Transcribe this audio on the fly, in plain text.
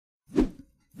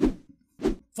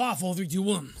5, 4, 3, 2,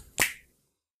 1. It's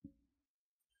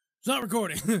not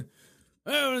recording.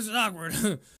 Oh, this is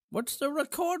awkward. What's the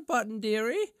record button,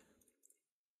 dearie?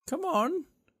 Come on.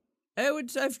 Oh,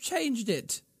 I've changed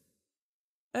it.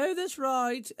 Oh, that's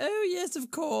right. Oh, yes,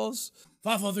 of course.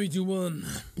 5, 4, 3, 2, 1.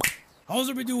 How's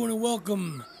everybody doing and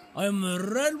welcome. I'm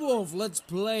Red Wolf. Let's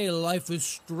play Life is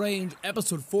Strange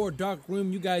Episode 4 Dark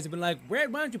Room. You guys have been like, why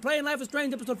aren't you playing Life is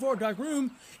Strange Episode 4 Dark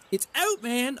Room? It's out,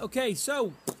 man. Okay,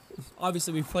 so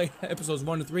obviously we played episodes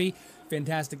 1 to 3.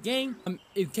 Fantastic game.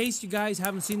 In case you guys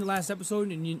haven't seen the last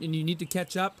episode and you need to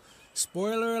catch up,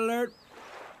 spoiler alert,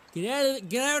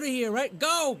 get out of here, right?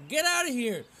 Go! Get out of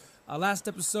here! Last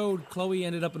episode, Chloe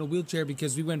ended up in a wheelchair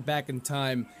because we went back in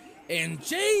time and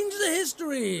changed the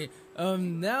history.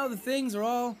 Now the things are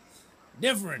all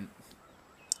different.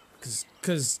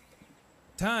 Cause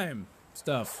time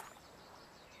stuff.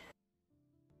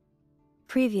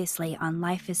 Previously on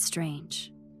Life is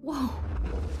Strange. Whoa.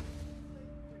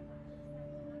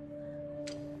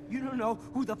 You don't know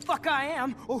who the fuck I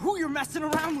am or who you're messing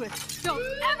around with. Don't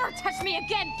ever touch me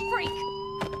again, freak!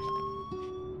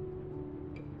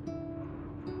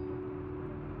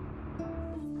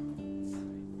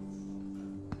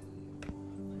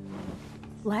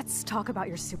 Let's talk about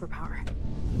your superpower.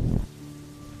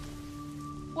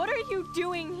 What are you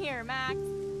doing here, Max?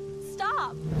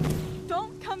 Stop!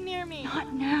 Don't come near me!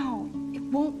 Not now. It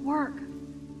won't work.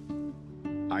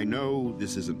 I know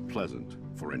this isn't pleasant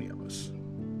for any of us.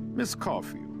 Miss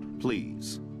Caulfield,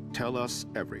 please, tell us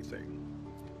everything.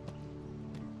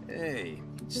 Hey,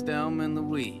 it's Thelma and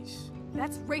Louise.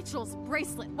 That's Rachel's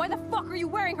bracelet. Why the fuck are you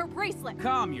wearing her bracelet?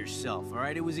 Calm yourself, all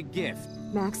right? It was a gift.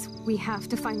 Max, we have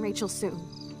to find Rachel soon.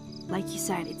 Like you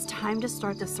said, it's time to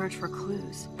start the search for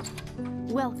clues.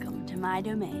 Welcome to my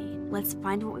domain. Let's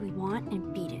find what we want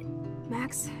and beat it.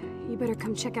 Max, you better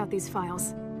come check out these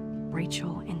files.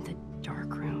 Rachel in the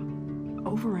dark room.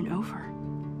 Over and over.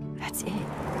 That's it.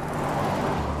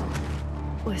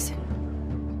 Listen,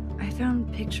 I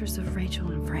found pictures of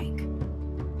Rachel and Frank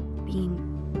being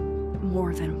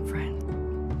more than a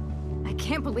friend. I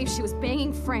can't believe she was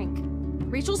banging Frank.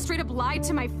 Rachel straight up lied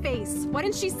to my face. Why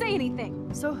didn't she say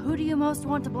anything? So who do you most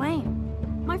want to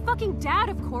blame? My fucking dad,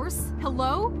 of course.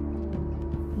 Hello?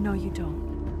 No, you don't.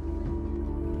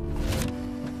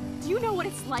 Do you know what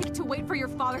it's like to wait for your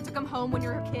father to come home when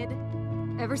you're a kid?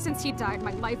 Ever since he died,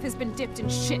 my life has been dipped in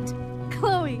shit.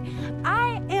 Chloe,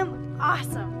 I am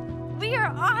awesome. We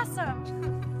are awesome.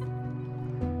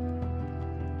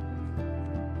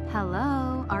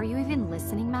 Hello? Are you even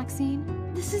listening, Maxine?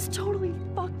 This is totally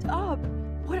fucked up.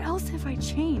 What else have I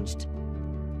changed?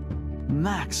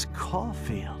 Max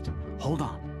Caulfield. Hold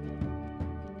on.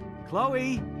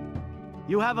 Chloe,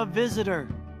 you have a visitor.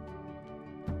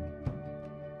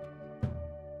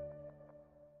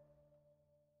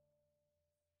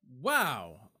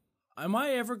 Wow. Am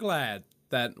I ever glad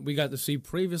that we got to see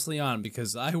previously on,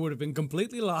 because I would have been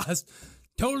completely lost.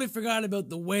 Totally forgot about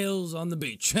the whales on the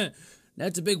beach.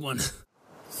 That's a big one.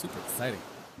 Super exciting.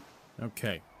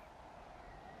 Okay.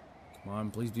 Come on,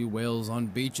 please be whales on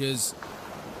beaches.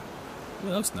 Ooh,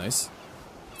 that looks nice.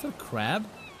 Is that a crab?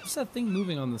 What's that thing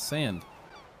moving on the sand?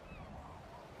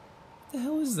 What the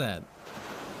hell is that?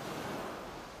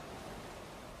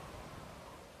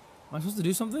 Am I supposed to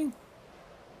do something?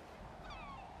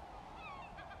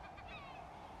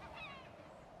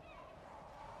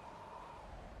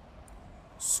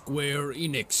 Square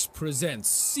Enix presents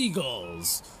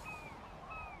seagulls.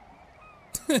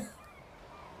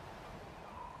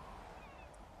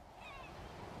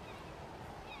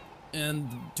 And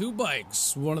 2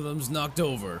 bikes. One of them's knocked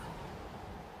over.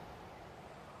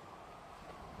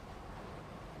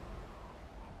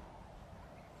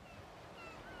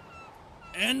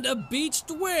 And a beached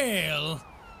whale.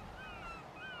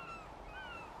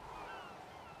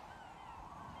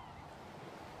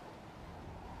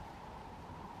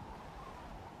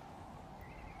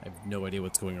 I have no idea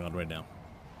what's going on right now.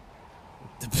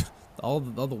 all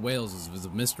the whales is a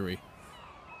mystery.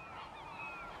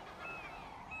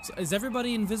 So is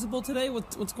everybody invisible today?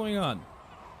 What's going on?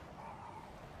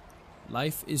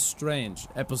 Life is Strange,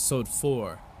 Episode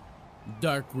 4,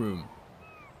 Dark Room.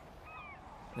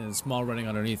 And small writing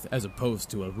underneath, as opposed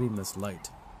to a room that's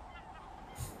light.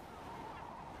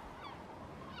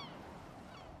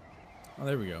 Oh,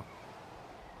 there we go.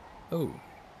 Oh.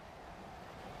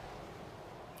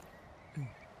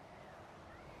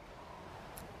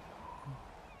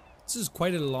 This is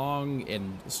quite a long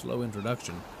and slow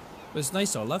introduction. But it's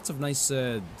nice though, lots of nice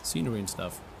scenery and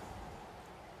stuff.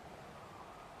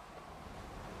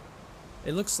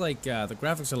 It looks like the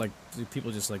graphics are like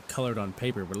people just like colored on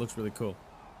paper, but it looks really cool.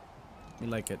 We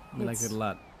like it. We like it a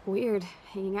lot. Weird,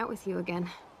 hanging out with you again.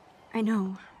 I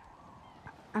know.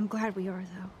 I'm glad we are,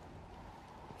 though.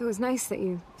 It was nice that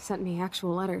you sent me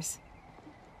actual letters.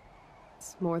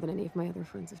 It's more than any of my other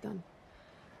friends have done.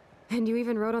 And you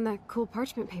even wrote on that cool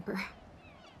parchment paper.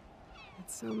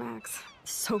 That's so Max.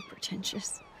 So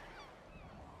pretentious.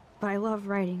 But I love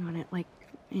writing on it like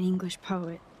an English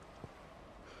poet.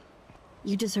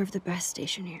 You deserve the best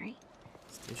stationery.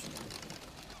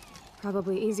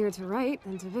 Probably easier to write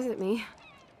than to visit me.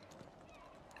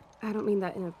 I don't mean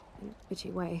that in a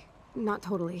bitchy way. Not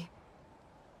totally.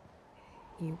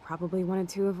 You probably wanted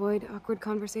to avoid awkward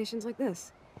conversations like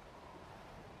this.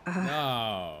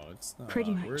 No, it's not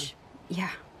Pretty awkward. much.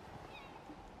 Yeah.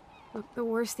 Look, the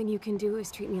worst thing you can do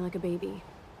is treat me like a baby.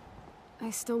 I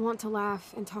still want to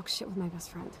laugh and talk shit with my best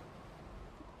friend.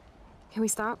 Can we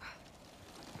stop?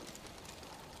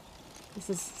 This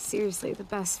is seriously the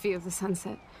best view of the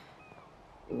sunset.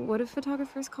 What do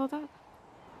photographers call that?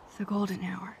 The golden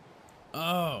hour.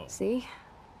 Oh. See?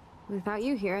 Without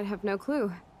you here, I'd have no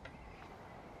clue.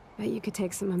 Bet you could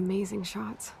take some amazing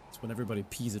shots. It's when everybody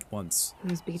pees at once.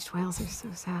 Those beached whales are so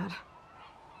sad.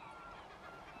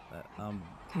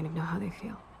 Kind of know how they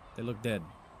feel. They look dead.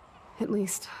 At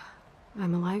least,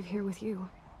 I'm alive here with you.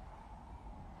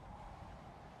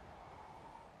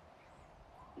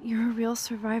 You're a real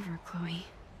survivor, Chloe.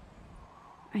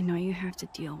 I know you have to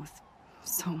deal with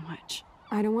so much.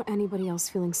 I don't want anybody else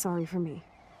feeling sorry for me.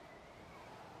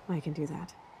 I can do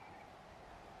that.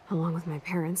 Along with my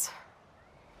parents.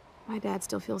 My dad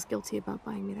still feels guilty about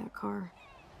buying me that car.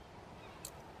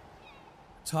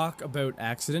 Talk about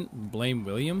accident and blame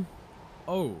William?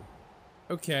 Oh,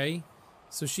 okay.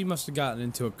 So she must have gotten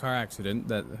into a car accident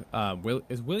that,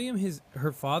 is William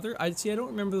her father? I don't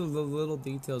remember the little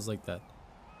details like that.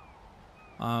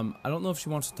 I don't know if she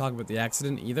wants to talk about the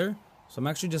accident either. So I'm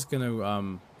actually just gonna,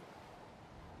 I'm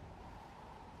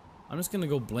just gonna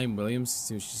go blame William,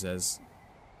 see what she says.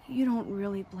 You don't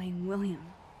really blame William,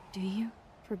 do you?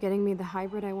 For getting me the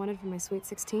hybrid I wanted for my Sweet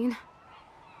 16?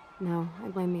 No, I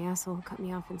blame the asshole who cut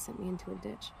me off and sent me into a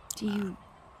ditch. Do you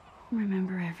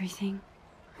remember everything?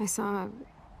 I saw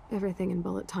everything in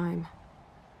bullet time.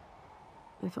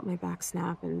 I felt my back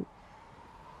snap and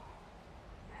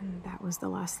that was the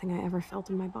last thing I ever felt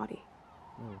in my body.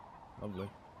 Oh, lovely.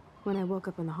 When I woke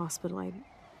up in the hospital, I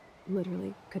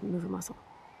literally couldn't move a muscle.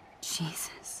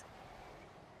 Jesus.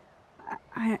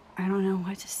 I don't know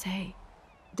what to say.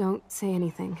 Don't say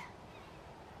anything.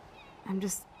 I'm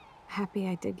just happy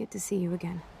I did get to see you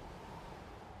again.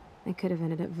 I could have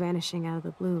ended up vanishing out of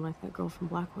the blue like that girl from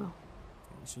Blackwell.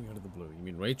 Vanishing out of the blue. You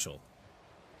mean Rachel?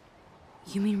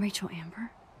 You mean Rachel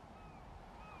Amber?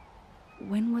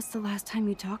 When was the last time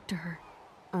you talked to her?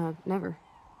 Never.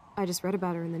 I just read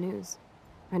about her in the news.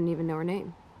 I didn't even know her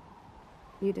name.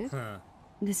 You did? Huh.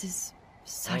 This is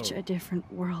such a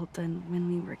different world than when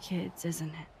we were kids, isn't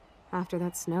it? After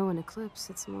that snow and eclipse,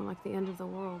 it's more like the end of the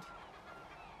world.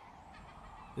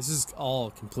 This is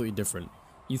all completely different.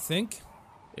 You think?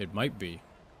 It might be.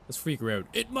 Let's freak her out.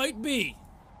 It might be!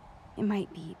 It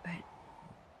might be, but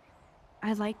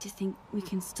I'd like to think we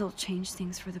can still change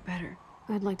things for the better.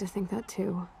 I'd like to think that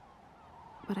too.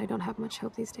 But I don't have much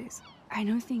hope these days. I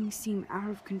know things seem out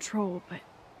of control, but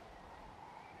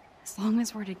as long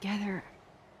as we're together,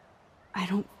 I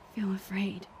don't feel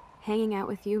afraid. Hanging out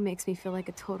with you makes me feel like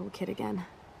a total kid again.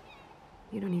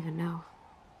 You don't even know.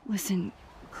 Listen,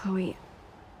 Chloe,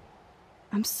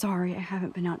 I'm sorry I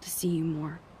haven't been out to see you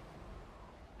more.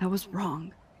 That was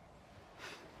wrong.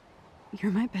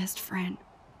 You're my best friend.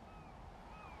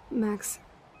 Max,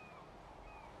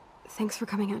 thanks for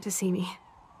coming out to see me.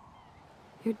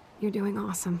 You're doing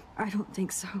awesome. I don't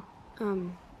think so.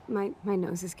 My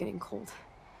nose is getting cold.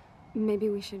 Maybe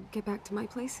we should get back to my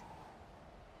place?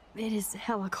 It is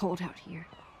hella cold out here.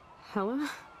 Hella?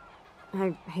 I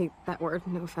hate that word,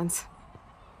 no offense.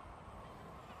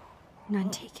 None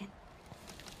taken.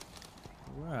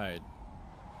 Right.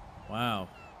 Wow.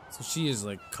 So she is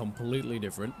like completely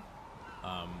different.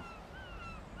 I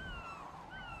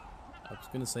was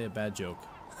gonna say a bad joke.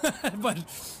 But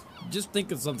just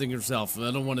think of something yourself.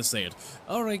 I don't want to say it.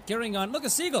 Alright, carrying on. Look, a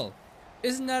seagull!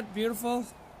 Isn't that beautiful?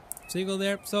 Seagull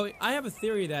there. So I have a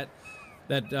theory that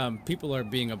people are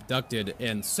being abducted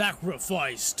and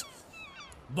sacrificed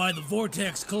by the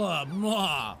Vortex Club.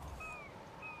 Mwah!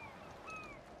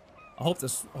 I hope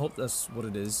that's what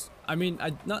it is. I mean,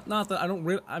 not that I don't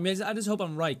really. I mean, I just hope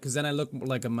I'm right, because then I look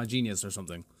like a genius or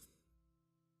something.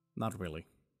 Not really.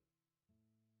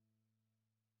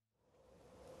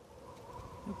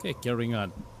 Okay, carrying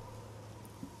on.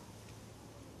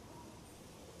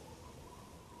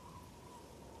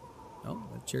 Oh,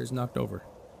 that chair's knocked over.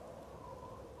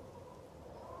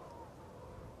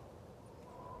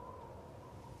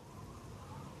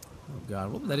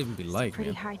 God, what would that even be like, Pretty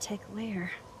man? high-tech lair.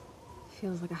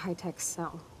 Feels like a high-tech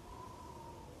cell.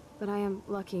 But I am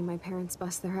lucky my parents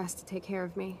bust their ass to take care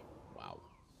of me. Wow.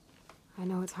 I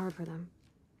know it's hard for them.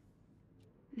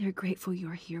 They're grateful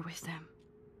you're here with them.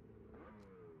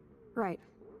 Right.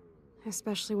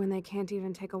 Especially when they can't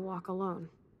even take a walk alone.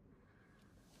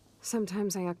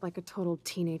 Sometimes I act like a total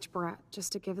teenage brat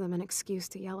just to give them an excuse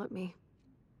to yell at me.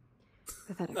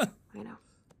 Pathetic, I know.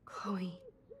 Chloe,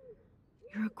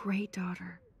 you're a great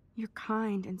daughter. You're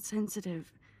kind and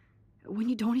sensitive when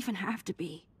you don't even have to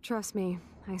be. Trust me,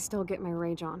 I still get my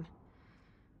rage on.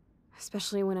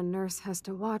 Especially when a nurse has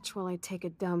to watch while I take a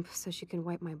dump so she can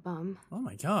wipe my bum. Oh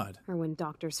my God. Or when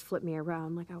doctors flip me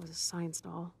around like I was a science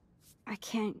doll. I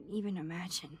can't even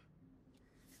imagine.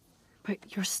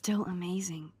 But you're still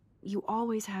amazing. You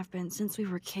always have been since we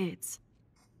were kids.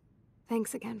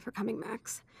 Thanks again for coming,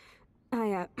 Max.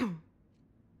 I,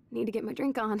 need to get my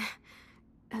drink on.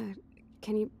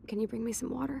 Can you bring me some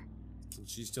water? Can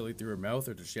she still eat through her mouth,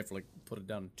 or does she have to, like, put it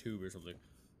down a tube or something?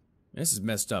 This is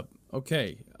messed up.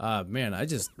 Okay, man,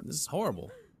 this is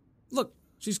horrible. Look,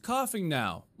 she's coughing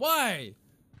now. Why?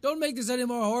 Don't make this any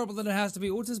more horrible than it has to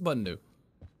be. What's this button do?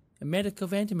 A medical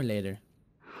ventilator.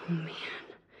 Oh, man.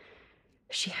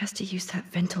 She has to use that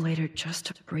ventilator just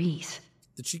to breathe.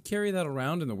 Did she carry that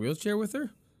around in the wheelchair with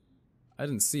her? I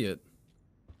didn't see it.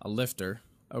 A lifter.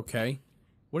 Okay.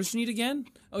 What does she need again?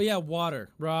 Oh, yeah, water.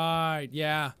 Right,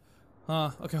 yeah.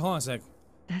 Huh. Okay, hold on a sec.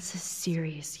 That's a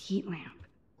serious heat lamp.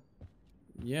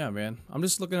 Yeah, man. I'm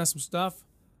just looking at some stuff.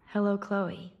 Hello,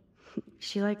 Chloe.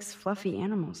 She likes fluffy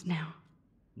animals now.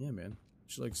 Yeah, man.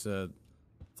 She likes,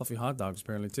 fluffy hot dogs,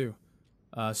 apparently, too.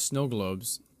 Snow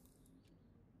globes.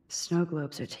 Snow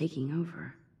globes are taking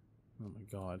over. Oh, my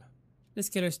God. Let's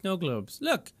get our snow globes.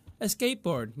 Look, a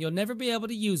skateboard. You'll never be able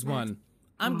to use one.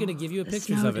 I'm gonna give you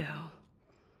pictures of it.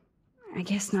 I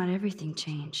guess not everything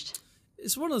changed.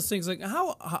 It's one of those things, like,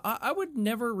 how I would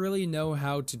never really know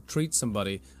how to treat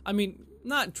somebody. I mean,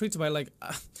 not treat somebody, like,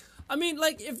 I mean,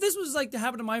 like, if this was, like, to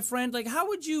happen to my friend, like,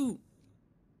 how do you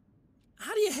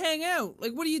hang out?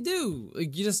 Like, what do you do?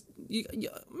 Like,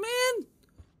 man,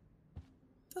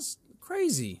 that's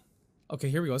crazy. Okay,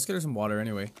 here we go. Let's get her some water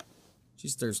anyway.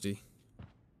 She's thirsty.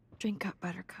 Drink up,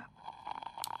 Buttercup.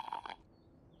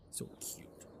 So cute.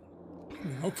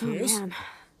 Okay. Oh, man.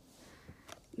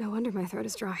 No wonder my throat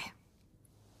is dry.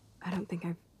 I don't think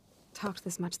I've talked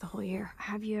this much the whole year.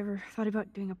 Have you ever thought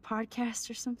about doing a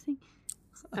podcast or something?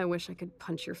 I wish I could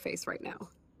punch your face right now.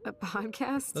 A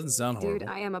podcast? Doesn't sound horrible. Dude,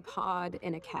 I am a pod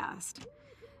in a cast.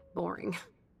 Boring.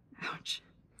 Ouch.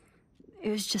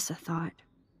 It was just a thought.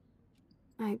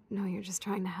 I know you're just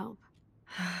trying to help.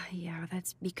 Yeah,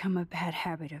 that's become a bad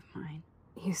habit of mine.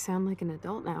 You sound like an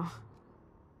adult now.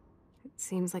 It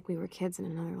seems like we were kids in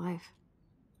another life.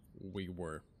 We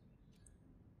were.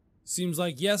 Seems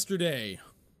like yesterday.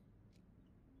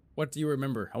 What do you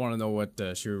remember? I want to know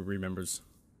what she remembers.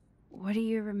 What do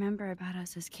you remember about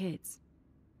us as kids?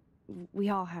 We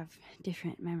all have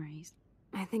different memories.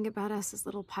 I think about us as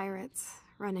little pirates,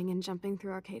 running and jumping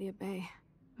through Arcadia Bay.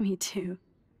 Me too.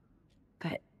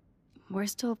 But we're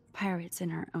still pirates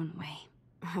in our own way.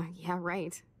 Yeah,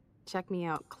 right. Check me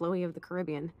out, Chloe of the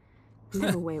Caribbean.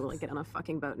 No way will I get on a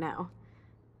fucking boat now.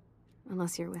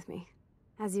 Unless you're with me.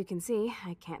 As you can see,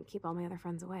 I can't keep all my other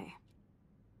friends away.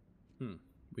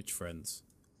 Which friends?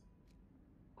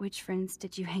 Which friends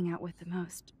did you hang out with the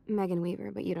most? Megan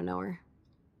Weaver, but you don't know her.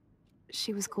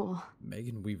 She was cool.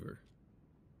 Megan Weaver.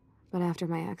 But after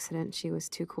my accident, she was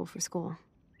too cool for school.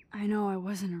 I know I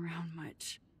wasn't around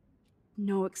much.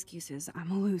 No excuses,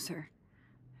 I'm a loser.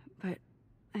 But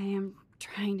I am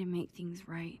trying to make things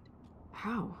right.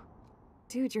 How?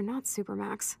 Dude, you're not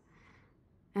Supermax.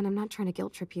 And I'm not trying to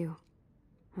guilt trip you.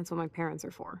 That's what my parents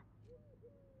are for.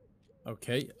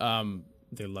 Okay,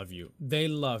 they love you. They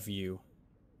love you.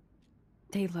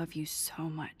 They love you so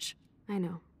much. I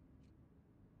know.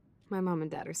 My mom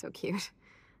and dad are so cute.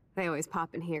 They always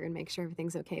pop in here and make sure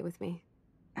everything's okay with me.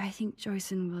 I think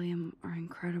Joyce and William are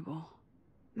incredible.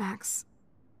 Max,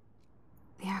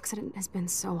 the accident has been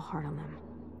so hard on them.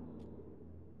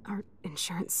 Our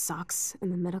insurance sucks,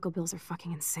 and the medical bills are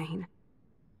fucking insane.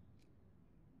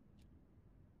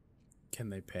 Can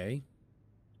they pay?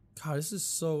 God, this is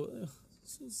so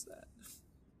sad.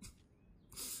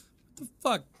 What the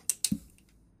fuck?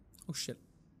 Oh shit.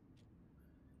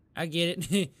 I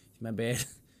get it. My bad.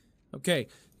 Okay,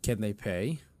 can they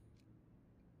pay?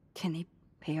 Can they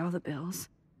pay all the bills?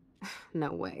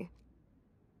 No way.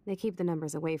 They keep the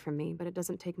numbers away from me, but it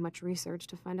doesn't take much research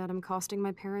to find out I'm costing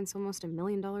my parents almost $1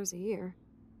 million a year.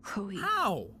 Chloe.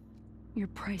 How? You're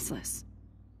priceless.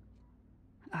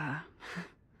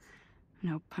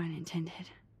 No pun intended.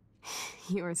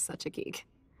 You are such a geek.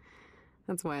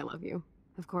 That's why I love you.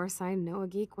 Of course, I know a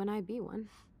geek when I be one.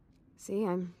 See,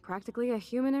 I'm practically a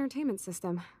human entertainment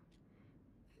system.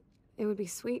 It would be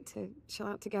sweet to chill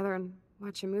out together and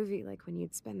watch a movie like when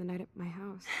you'd spend the night at my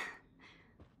house.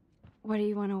 What do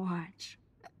you want to watch?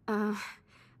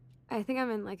 I think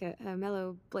I'm in like a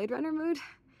mellow Blade Runner mood.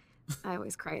 I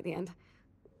always cry at the end.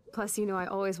 Plus, you know I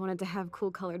always wanted to have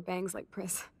cool colored bangs like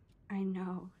Pris. I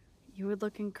know. You would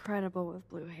look incredible with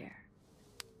blue hair.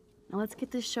 Now let's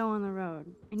get this show on the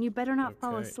road. And you better not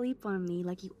fall Okay. asleep on me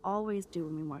like you always do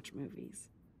when we watch movies.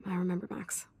 I remember,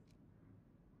 Max.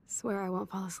 Swear I won't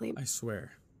fall asleep. I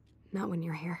swear. Not when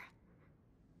you're here.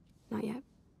 Not yet.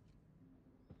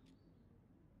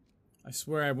 I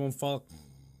swear I won't fall.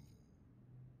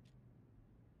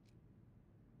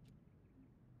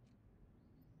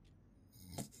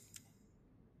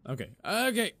 Okay.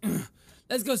 Okay.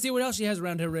 Let's go see what else she has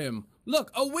around her room.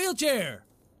 Look, a wheelchair!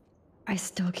 I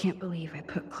still can't believe I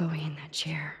put Chloe in that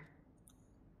chair.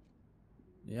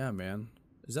 Yeah, man.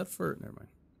 Is that for... Never mind.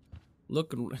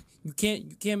 Look and... You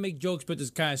can't make jokes about this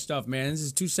kind of stuff, man. This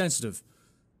is too sensitive.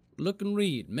 Look and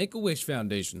read. Make-A-Wish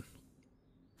Foundation.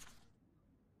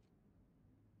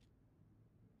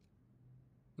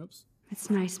 Oops. It's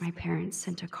nice my parents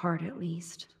sent a card at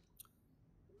least.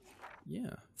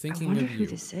 Yeah. I Thinking wonder of who you.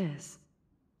 this is.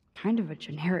 Kind of a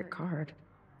generic card.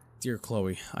 Dear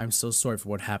Chloe, I'm so sorry for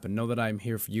what happened. Know that I'm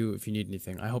here for you if you need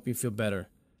anything. I hope you feel better.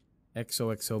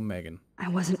 XOXO Megan. I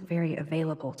wasn't very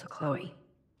available to Chloe.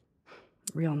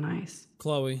 Real nice.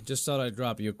 Chloe, just thought I'd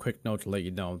drop you a quick note to let you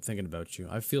know I'm thinking about you.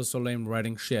 I feel so lame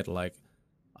writing shit like,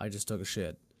 I just took a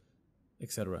shit,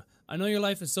 etc. I know your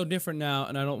life is so different now,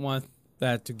 and I don't want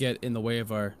that to get in the way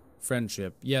of our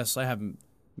friendship. Yes, I haven't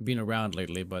been around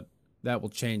lately, but that will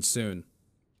change soon.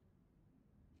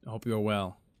 I hope you're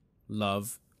well.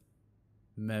 Love,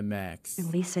 Max. At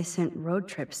least I sent road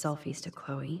trip selfies to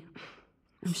Chloe.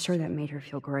 I'm sure that made her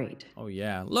feel great. Oh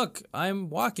yeah, look, I'm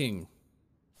walking.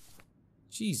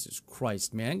 Jesus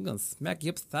Christ, man, I'm gonna smack you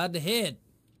upside the head.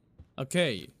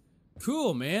 Okay,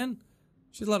 cool, man.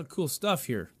 She's a lot of cool stuff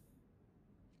here.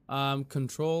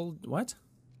 Controlled, what?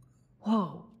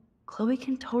 Whoa, Chloe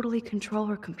can totally control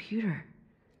her computer.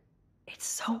 It's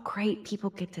so great people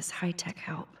get this high-tech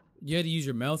help. You had to use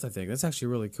your mouth, I think. That's actually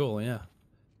really cool, yeah.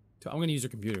 I'm gonna use your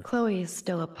computer. Chloe is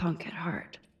still a punk at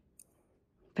heart.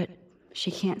 But she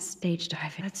can't stage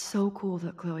dive. That's so cool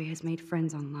that Chloe has made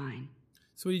friends online.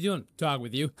 So what are you doing? Talk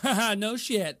with you. Haha, no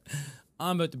shit.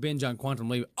 I'm about to binge on Quantum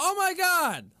Leap. Oh my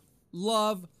god!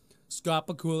 Love Scott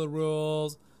Bakula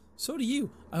rules. So do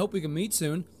you. I hope we can meet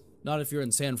soon. Not if you're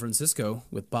in San Francisco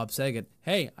with Bob Saget.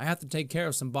 Hey, I have to take care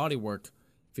of some body work,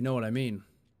 if you know what I mean.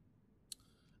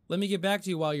 Let me get back to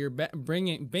you while you're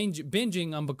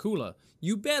binging on Bakula.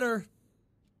 You better.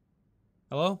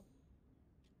 Hello?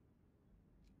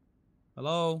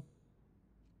 Hello?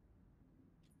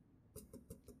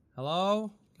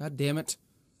 Hello? God damn it.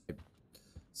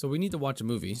 So we need to watch a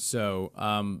movie. So,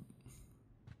 God,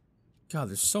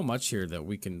 there's so much here that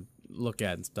we can look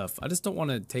at and stuff. I just don't want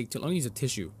to take too long. Let me use a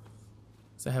tissue.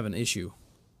 Because I have an issue.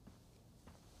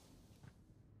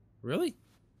 Really?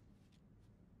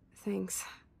 Thanks.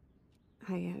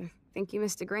 I think you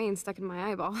missed a grain stuck in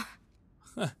my eyeball.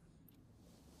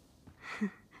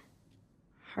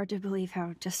 Hard to believe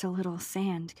how just a little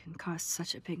sand can cause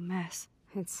such a big mess.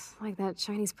 It's like that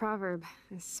Chinese proverb.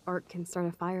 A spark can start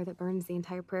a fire that burns the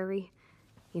entire prairie.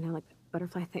 You know, like the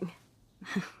butterfly thing.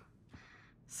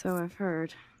 So I've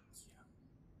heard.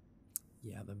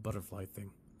 Yeah, the butterfly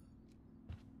thing.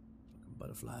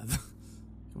 Butterfly.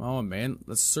 Come on, man.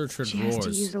 Let's search her She drawers. has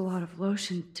to use a lot of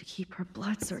lotion to keep her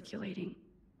blood circulating.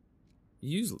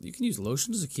 You can use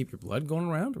lotions to keep your blood going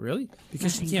around? Really?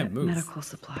 Because Nothing she can't but move. medical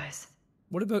supplies.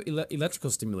 What about electrical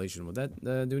stimulation? Would that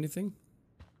do anything?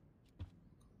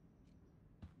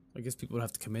 I guess people would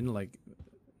have to come in and, like,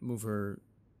 move her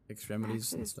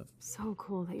extremities Max, it and is stuff. so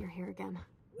cool that you're here again.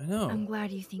 I know. I'm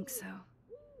glad you think so.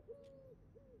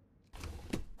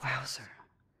 Wowzer.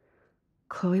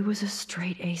 Chloe was a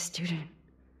straight A student.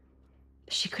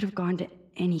 She could have gone to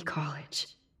any college.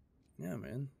 Yeah,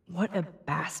 man. What a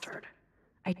bastard.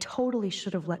 I totally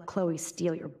should have let Chloe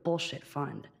steal your bullshit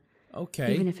fund.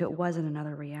 Okay. Even if it wasn't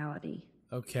another reality.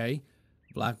 Okay.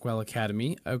 Blackwell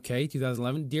Academy. Okay,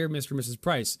 2011. Dear Mr. and Mrs.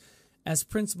 Price, as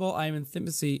principal, I am in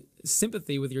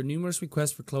sympathy with your numerous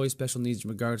requests for Chloe's special needs in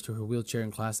regards to her wheelchair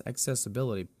and class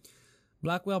accessibility.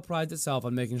 Blackwell prides itself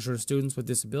on making sure students with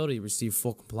disability receive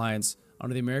full compliance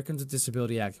under the Americans with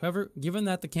Disability Act. However, given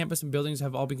that the campus and buildings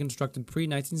have all been constructed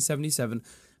pre-1977,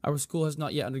 our school has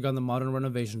not yet undergone the modern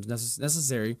renovations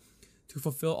necessary to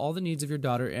fulfill all the needs of your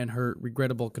daughter and her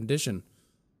regrettable condition.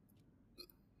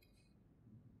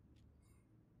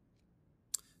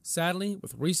 Sadly,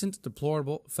 with recent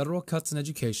deplorable federal cuts in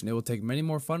education, it will take many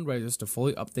more fundraisers to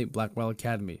fully update Blackwell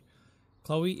Academy.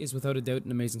 Chloe is without a doubt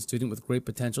an amazing student with great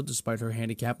potential despite her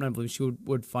handicap, and I believe she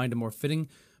would find a more fitting,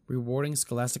 rewarding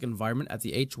scholastic environment at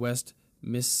the H. West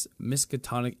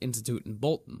Miskatonic Institute in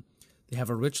Bolton. They have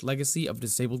a rich legacy of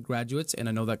disabled graduates, and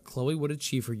I know that Chloe would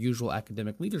achieve her usual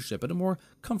academic leadership at a more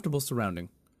comfortable surrounding.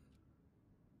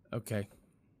 Okay.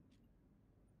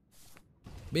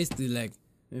 Basically, like,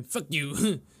 fuck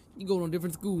you. You go to a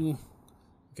different school.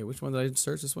 Okay, which one did I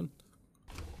search? This one?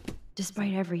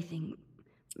 Despite everything,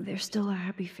 there's still a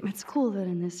happy It's cool that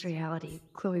in this reality,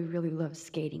 Chloe really loves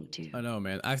skating too. I know,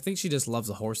 man. I think she just loves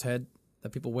the horse head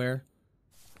that people wear.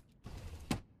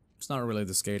 It's not really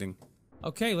the skating.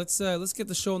 Okay, let's get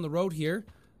the show on the road here.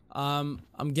 I'm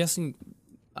guessing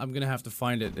I'm gonna have to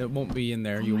find it. It won't be in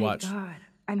there. You watch. Oh my god.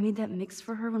 I made that mix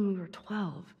for her when we were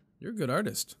 12. You're a good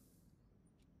artist.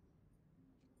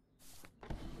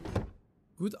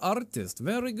 Good artist.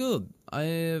 Very good.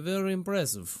 Very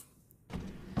impressive.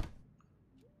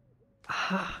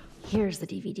 Ah, here's the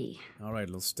DVD. All right,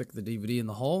 let's stick the DVD in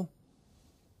the hole.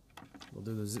 We'll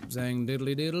do the zip zang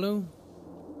diddly diddloo.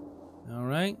 All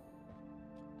right.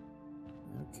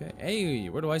 Okay. Hey,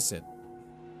 where do I sit?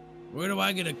 Where do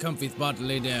I get a comfy spot to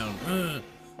lay down?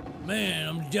 Man,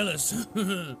 I'm jealous.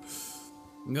 I'm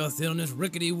gonna sit on this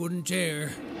rickety wooden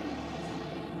chair.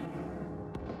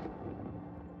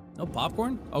 No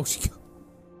popcorn? Oh, she.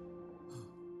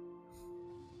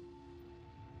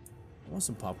 I want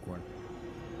some popcorn.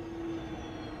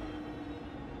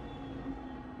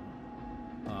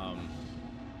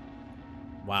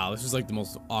 Wow, this is like the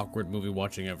most awkward movie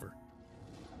watching ever.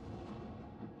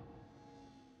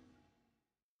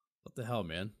 What the hell,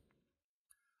 man?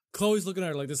 Chloe's looking at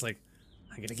her like this, like,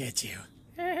 I'm gonna get you.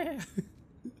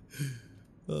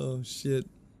 Oh, shit.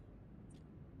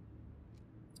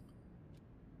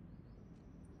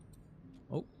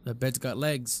 Oh, that bed's got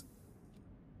legs.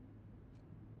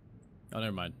 Oh,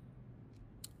 never mind.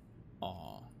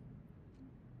 Aw.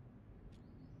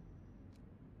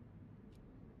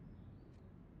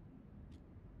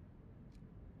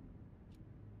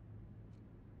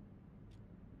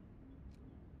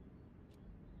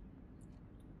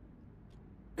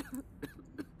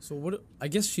 So what? I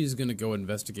guess she's gonna go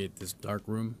investigate this dark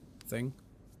room thing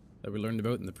that we learned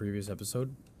about in the previous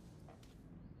episode.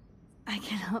 I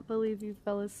cannot believe you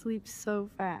fell asleep so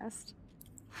fast.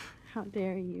 How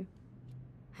dare you?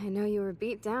 I know you were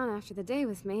beat down after the day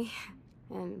with me,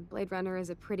 and Blade Runner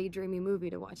is a pretty dreamy movie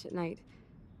to watch at night.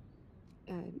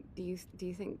 Do you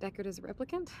think Deckard is a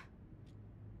replicant?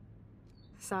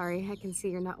 Sorry, I can see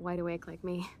you're not wide awake like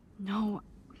me. No,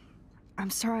 I'm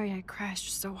sorry I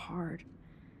crashed so hard.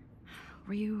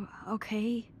 Were you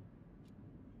okay?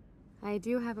 I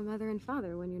do have a mother and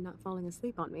father when you're not falling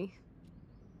asleep on me.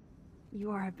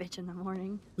 You are a bitch in the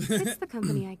morning. It's the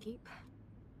company I keep.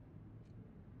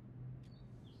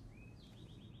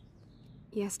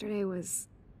 Yesterday was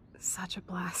such a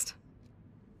blast.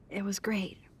 It was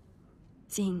great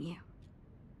seeing you.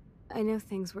 I know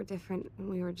things were different when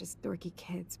we were just dorky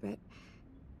kids, but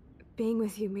being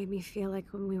with you made me feel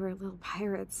like when we were little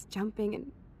pirates, jumping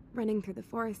and running through the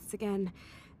forests again.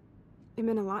 It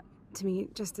meant a lot to me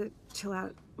just to chill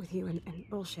out with you and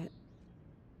bullshit.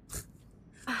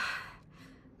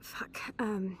 Fuck.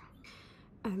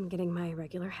 I'm getting my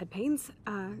regular head pains.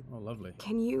 Oh, lovely.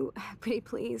 Can you, pretty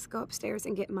please, go upstairs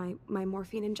and get my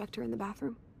morphine injector in the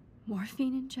bathroom?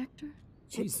 Morphine injector?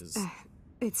 Jesus.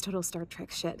 It's total Star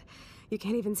Trek shit. You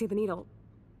can't even see the needle.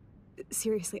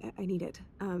 Seriously, I need it.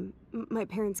 My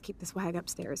parents keep the swag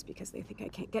upstairs because they think I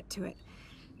can't get to it.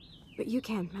 But you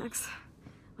can, Max.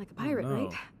 Like a pirate,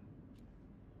 right?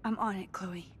 I'm on it,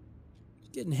 Chloe.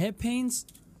 Getting head pains?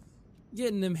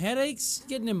 Getting them headaches?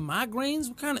 Getting them migraines?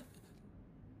 What kind of...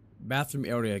 Bathroom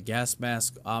area, gas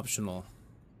mask optional.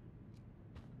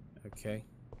 Okay.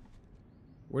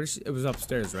 Where did she... It was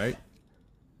upstairs, right?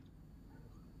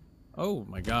 Oh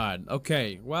my god.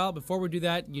 Okay, well, before we do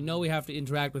that, you know we have to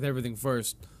interact with everything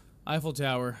first. Eiffel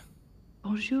Tower.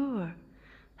 Bonjour.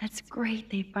 That's great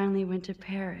they finally went to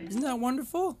Paris. Isn't that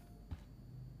wonderful?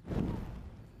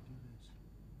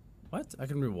 What? I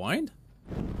can rewind?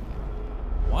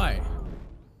 Why?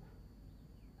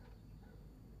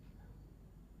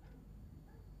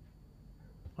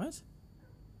 What?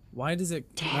 Why does it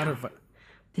matter if I...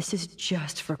 This is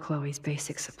just for Chloe's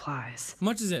basic supplies. How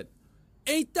much is it?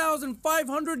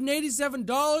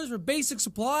 $8,587 for basic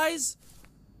supplies?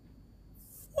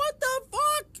 What the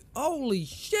fuck? Holy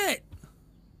shit!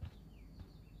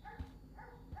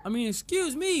 I mean,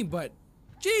 excuse me, but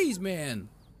jeez, man.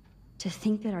 To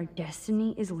think that our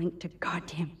destiny is linked to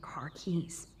goddamn car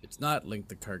keys. It's not linked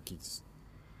to car keys.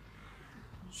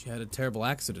 She had a terrible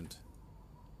accident.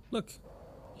 Look.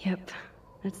 Yep,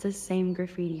 that's the same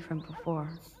graffiti from before.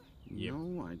 Yep.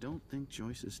 No, I don't think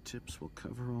Joyce's tips will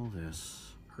cover all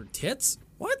this. Her tits?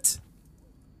 What?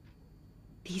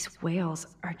 These whales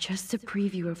are just a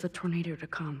preview of the tornado to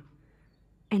come.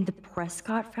 And the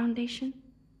Prescott Foundation?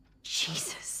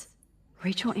 Jesus.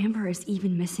 Rachel Amber is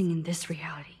even missing in this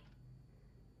reality.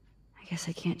 I guess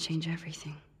I can't change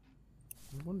everything.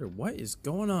 I wonder what is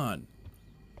going on.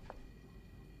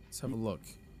 Let's have a look.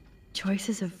 Joyce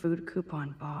is a food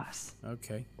coupon boss.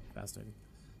 Okay, fascinating.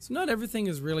 So not everything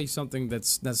is really something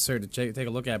that's necessary to take a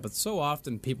look at, but so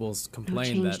often people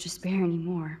complain No that... change to spare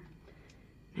anymore.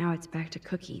 Now it's back to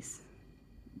cookies.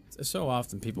 So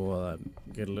often people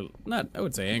get a little, not, I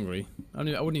would say angry. I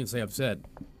wouldn't even say upset.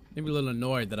 Maybe a little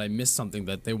annoyed that I missed something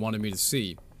that they wanted me to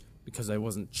see because I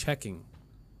wasn't checking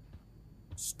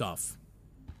stuff.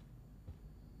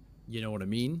 You know what I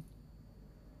mean?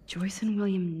 Joyce and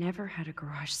William never had a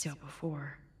garage sale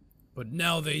before. But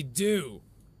now they do.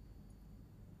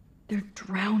 They're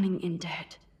drowning in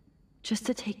debt just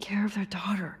to take care of their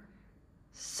daughter.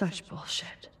 Such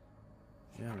bullshit.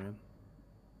 Yeah,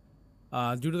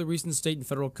 man. Due to the recent state and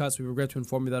federal cuts, we regret to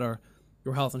inform you that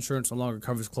your health insurance no longer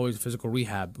covers Chloe's physical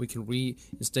rehab. We can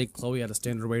reinstate Chloe at a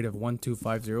standard rate of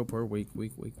 $1,250 per week. All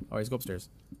right, let's go upstairs.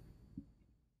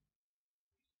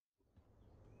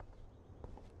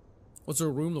 What's her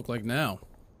room look like now?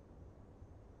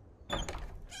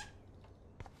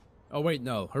 Oh wait,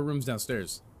 no, her room's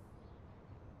downstairs.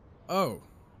 Oh.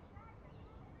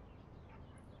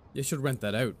 You should rent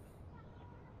that out.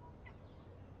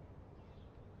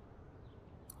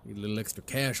 Need a little extra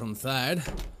cash on the side.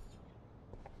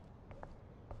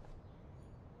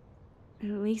 At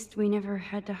least we never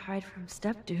had to hide from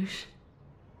Step Douche.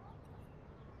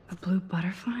 A blue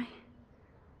butterfly?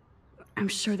 I'm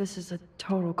sure this is a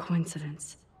total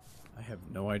coincidence. I have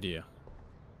no idea.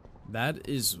 That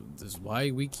is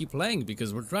why we keep playing,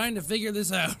 because we're trying to figure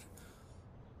this out.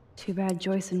 Too bad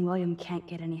Joyce and William can't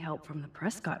get any help from the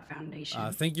Prescott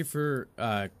Foundation. Thank you for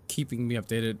keeping me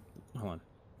updated. Hold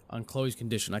on Chloe's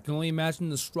condition. I can only imagine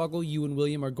the struggle you and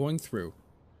William are going through.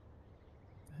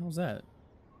 What the hell's that?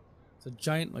 It's a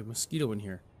giant, like, mosquito in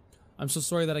here. I'm so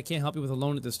sorry that I can't help you with a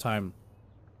loan at this time.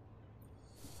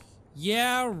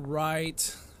 Yeah,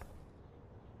 right.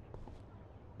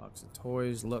 Box of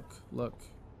toys. Look.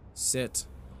 Sit.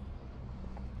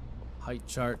 Height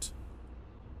chart.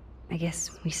 I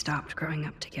guess we stopped growing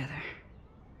up together.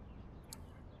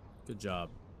 Good job.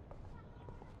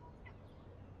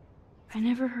 I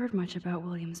never heard much about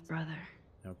William's brother.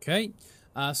 Okay.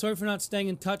 Sorry for not staying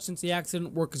in touch since the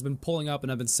accident. Work has been pulling up and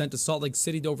I've been sent to Salt Lake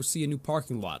City to oversee a new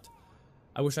parking lot.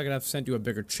 I wish I could have sent you a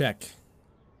bigger check.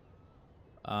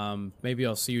 Maybe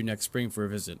I'll see you next spring for a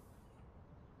visit.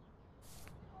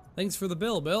 Thanks for the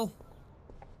bill, Bill.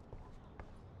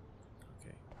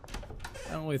 Okay.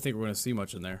 I don't really think we're gonna see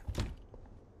much in there.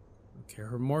 Okay,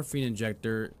 her morphine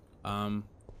injector,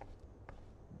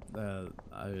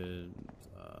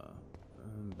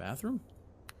 bathroom?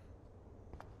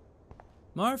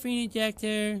 Morphine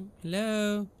injector,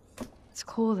 hello? It's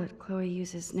cool that Chloe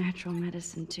uses natural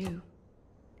medicine too.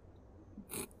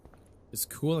 It's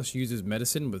cool that she uses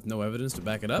medicine with no evidence to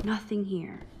back it up? Nothing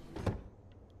here.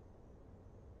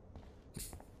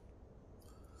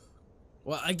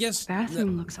 Well, I guess...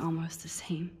 Bathroom looks almost the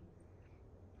same.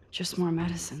 Just more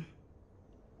medicine.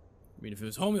 I mean, if it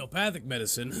was homeopathic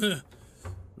medicine,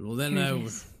 well then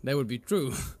that would be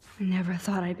true. I never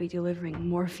thought I'd be delivering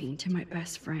morphine to my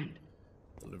best friend.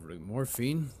 Delivering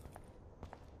morphine?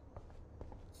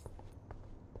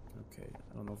 Okay,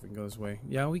 I don't know if we can go this way.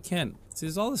 Yeah, we can. See,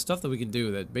 there's all this stuff that we can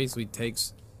do that basically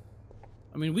takes...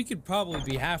 I mean, we could probably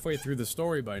be halfway through the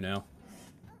story by now.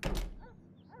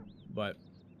 But...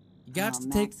 you got to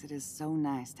take... Max, it is so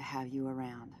nice to have you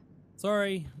around.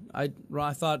 Sorry, I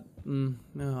thought... no,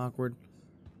 awkward.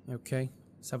 Okay,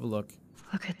 let's have a look.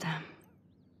 Look at them.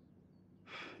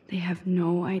 They have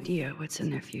no idea what's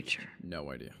in their future.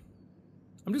 No idea.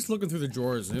 I'm just looking through the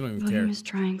drawers and they don't even William care. is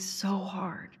trying so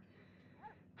hard.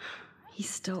 He's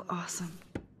still awesome.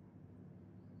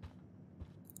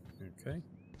 Okay.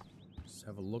 Just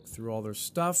have a look through all their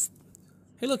stuff.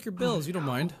 Hey, look, your bills. You don't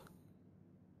mind.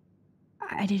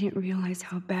 I didn't realize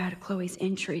how bad Chloe's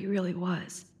injury really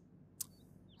was.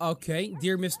 Okay,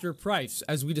 dear Mr. Price,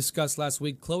 as we discussed last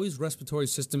week, Chloe's respiratory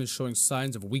system is showing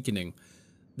signs of weakening.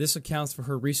 This accounts for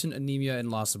her recent anemia and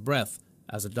loss of breath.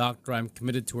 As a doctor, I'm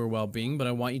committed to her well-being, but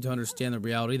I want you to understand the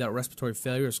reality that respiratory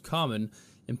failure is common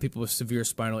in people with severe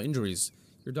spinal injuries.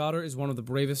 Your daughter is one of the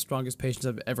bravest, strongest patients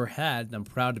I've ever had, and I'm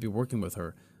proud to be working with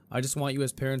her. I just want you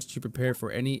as parents to prepare for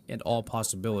any and all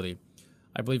possibility.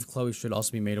 I believe Chloe should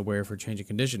also be made aware of her changing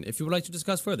condition. If you would like to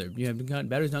discuss further, you have been gotten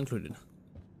batteries not included.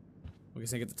 I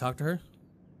guess I get to talk to her?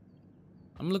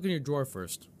 I'm gonna look in your drawer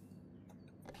first.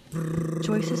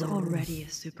 Joyce is already a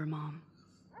supermom.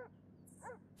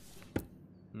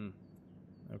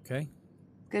 Okay.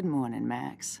 Good morning,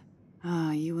 Max.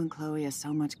 Ah, you and Chloe are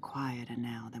so much quieter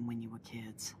now than when you were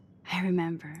kids. I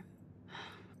remember.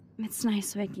 It's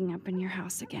nice waking up in your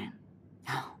house again.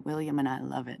 Oh, William and I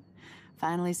love it.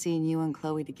 Finally seeing you and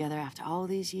Chloe together after all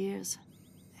these years.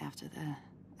 After the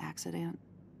accident.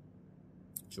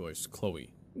 Joyce,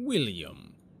 Chloe,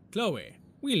 William. Chloe,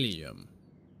 William.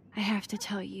 I have to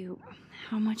tell you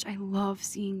how much I love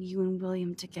seeing you and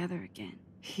William together again.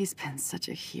 He's been such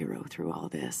a hero through all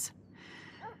this.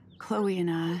 Chloe and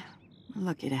I are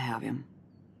lucky to have him.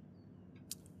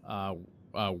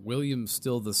 William's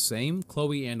still the same?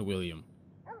 Chloe and William.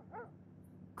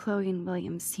 Chloe and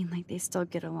William seem like they still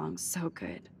get along so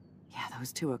good. Yeah,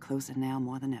 those two are closer now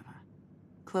more than ever.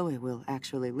 Chloe will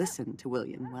actually listen to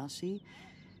William while she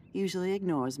usually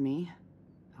ignores me.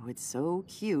 Oh, it's so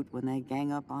cute when they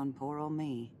gang up on poor old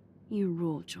me. You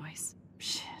rule, Joyce.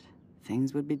 Shit.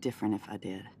 Things would be different if I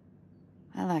did.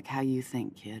 I like how you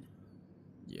think, kid.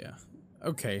 Yeah.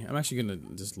 Okay, I'm actually gonna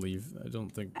just leave. I don't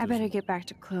think... I better get back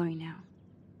to Chloe now.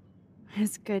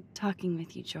 It's good talking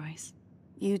with you, Joyce.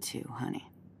 You too, honey.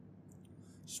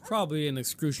 She's probably in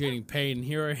excruciating pain.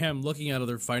 Here I am looking at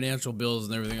other financial bills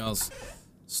and everything else.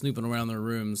 Snooping around their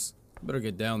rooms. Better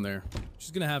get down there.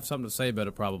 She's gonna have something to say about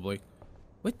it, probably.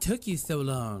 What took you so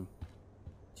long?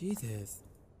 Jesus.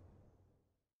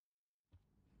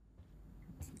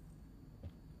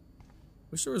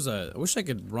 I wish I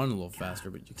could run a little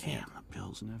faster, but you can't. Damn, the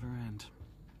bills never end.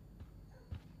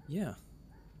 Yeah.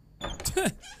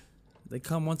 They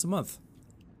come once a month.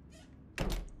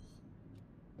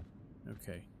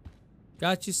 Okay.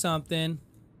 Got you something.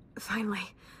 Finally.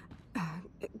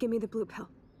 Give me the blue pill.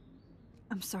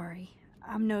 I'm sorry.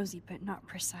 I'm nosy, but not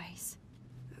precise.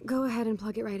 Go ahead and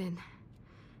plug it right in.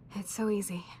 It's so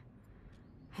easy.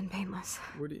 And painless.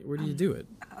 Where do you do it?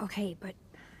 Okay, but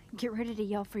get ready to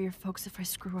yell for your folks if I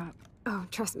screw up. Oh,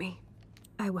 trust me.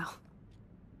 I will.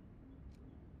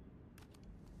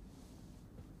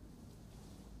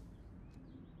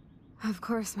 Of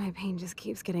course, my pain just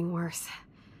keeps getting worse.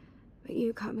 But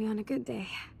you caught me on a good day.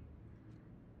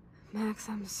 Max,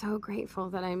 I'm so grateful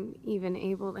that I'm even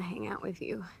able to hang out with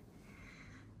you.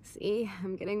 See,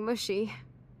 I'm getting mushy.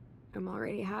 I'm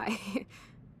already high.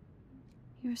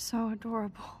 You're so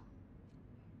adorable.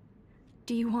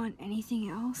 Do you want anything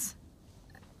else?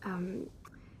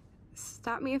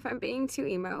 Stop me if I'm being too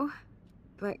emo,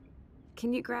 but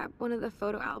can you grab one of the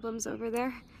photo albums over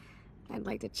there? I'd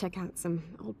like to check out some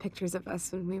old pictures of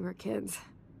us when we were kids.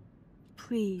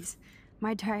 Please.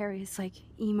 My diary is like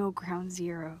emo ground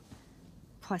zero.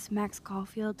 Plus, Max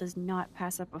Caulfield does not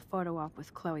pass up a photo op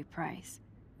with Chloe Price.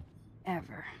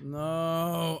 Ever.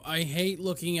 No, I hate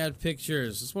looking at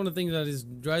pictures. It's one of the things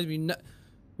that drives me nuts.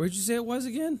 Where'd you say it was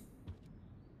again?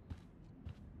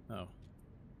 Oh.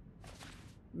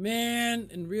 Man,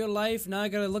 in real life, now I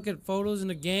gotta look at photos in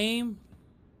a game?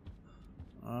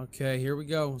 Okay, here we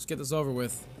go. Let's get this over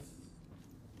with.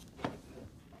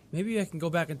 Maybe I can go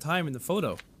back in time in the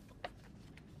photo.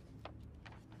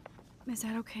 Is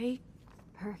that okay?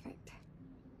 Perfect.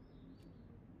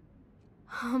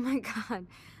 Oh my god.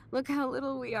 Look how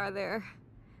little we are there.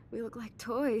 We look like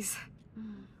toys.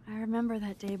 I remember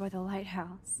that day by the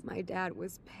lighthouse. My dad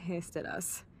was pissed at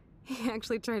us. He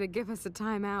actually tried to give us a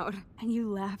timeout. And you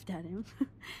laughed at him.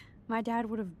 My dad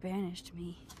would have banished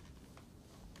me.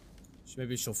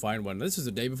 Maybe she'll find one. This is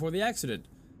the day before the accident.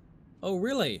 Oh,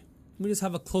 really? Let me just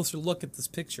have a closer look at this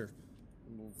picture.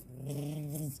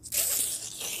 A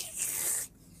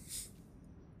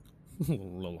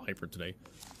little hyper today.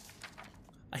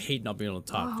 I hate not being able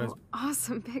to talk. Oh,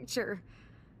 awesome picture.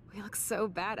 We look so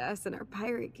badass in our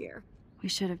pirate gear. We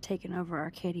should have taken over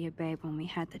Arcadia Bay when we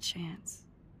had the chance.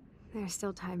 There's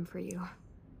still time for you.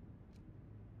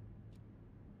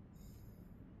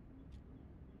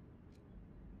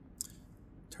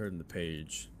 Turn the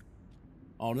page.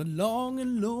 On a long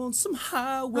and lonesome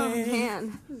highway. Oh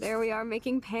man, there we are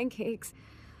making pancakes.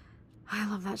 I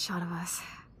love that shot of us.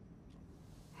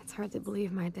 It's hard to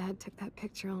believe my dad took that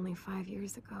picture only 5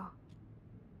 years ago.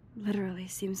 Literally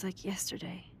seems like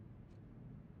yesterday.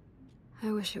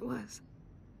 I wish it was.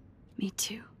 Me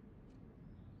too.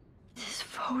 This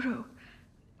photo...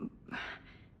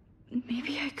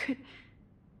 maybe I could...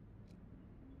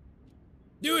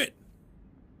 Do it!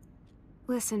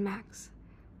 Listen, Max.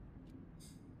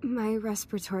 My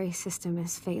respiratory system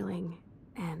is failing,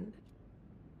 and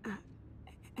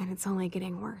it's only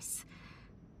getting worse.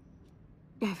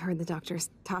 I've heard the doctors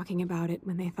talking about it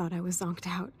when they thought I was zonked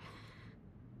out.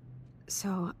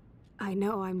 So, I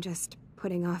know I'm just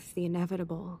putting off the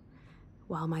inevitable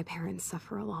while my parents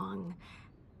suffer along,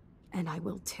 and I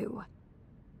will too.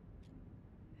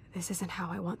 This isn't how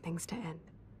I want things to end.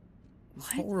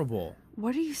 It's horrible.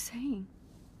 What are you saying?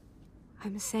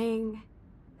 I'm saying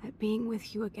that being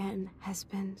with you again has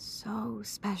been so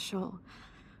special.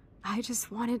 I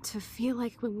just wanted to feel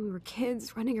like when we were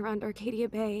kids running around Arcadia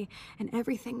Bay and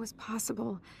everything was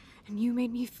possible, and you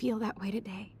made me feel that way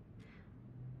today.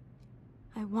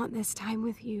 I want this time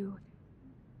with you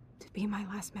to be my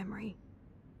last memory.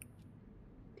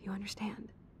 Do you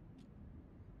understand?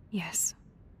 Yes,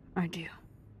 I do.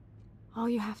 All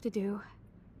you have to do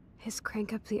is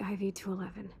crank up the IV to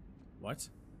 11. What?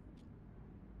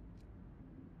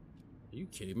 Are you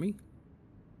kidding me?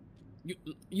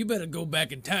 You better go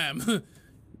back in time.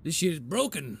 This shit is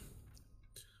broken.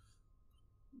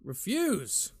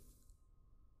 Refuse.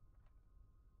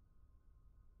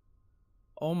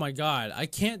 Oh my god, I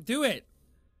can't do it.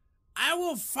 I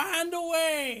will find a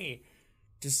way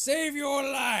to save your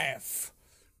life.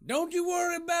 Don't you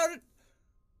worry about it.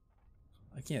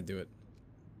 I can't do it.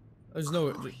 There's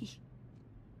no...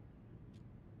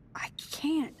 I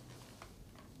can't.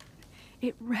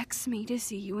 It wrecks me to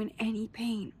see you in any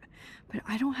pain, but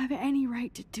I don't have any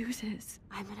right to do this.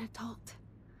 I'm an adult.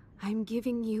 I'm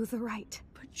giving you the right.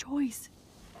 But Joyce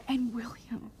and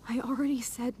William... I already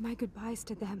said my goodbyes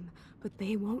to them, but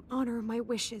they won't honor my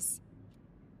wishes.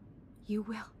 You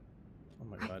will. Oh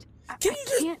my god. I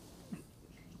can't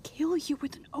kill you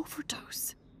with an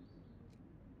overdose.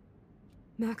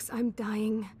 Max, I'm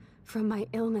dying from my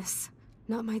illness,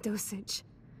 not my dosage.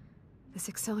 This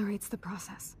accelerates the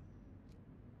process.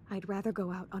 I'd rather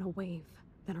go out on a wave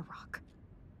than a rock.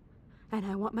 And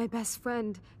I want my best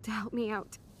friend to help me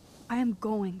out. I am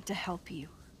going to help you,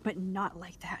 but not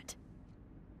like that.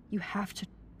 You have to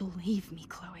believe me,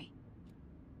 Chloe.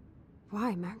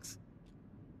 Why, Max?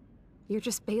 You're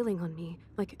just bailing on me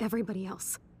like everybody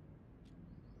else.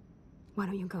 Why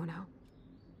don't you go now?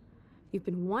 You've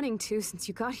been wanting to since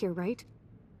you got here, right?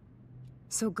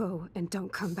 So go and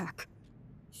don't come back.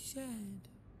 Sad.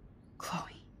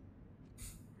 Chloe,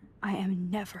 I am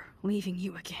never leaving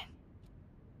you again.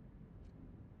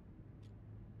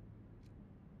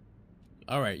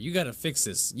 Alright, you gotta fix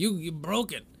this. You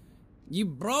broke it. You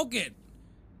broke it.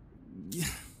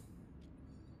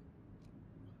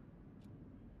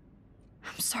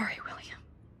 I'm sorry, William.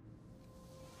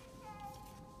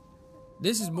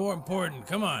 This is more important.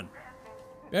 Come on.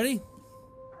 Ready?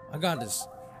 I got this.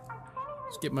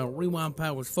 Let's get my rewind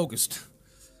powers focused.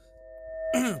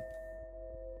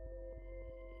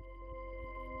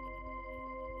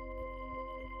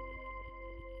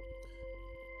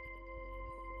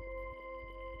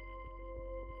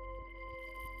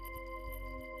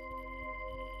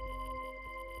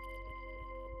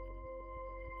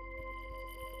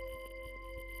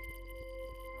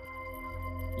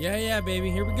 Yeah,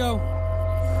 baby. Here we go.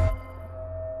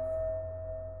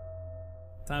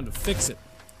 Time to fix it.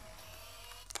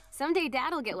 Someday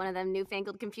Dad'll get one of them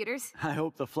newfangled computers. I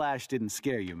hope the flash didn't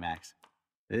scare you, Max.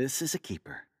 This is a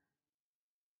keeper.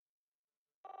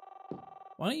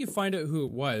 Why don't you find out who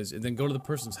it was and then go to the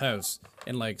person's house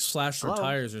and like slash their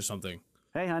tires or something?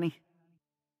 Hey, honey.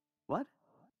 What?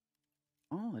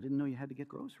 Oh, I didn't know you had to get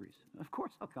groceries. Of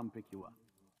course I'll come pick you up.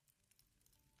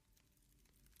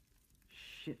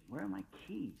 Shit, where are my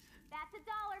keys? That's $1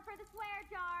 for the swear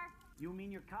jar. You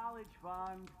mean your college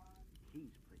fund?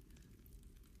 Keys, please.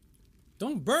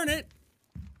 Don't burn it!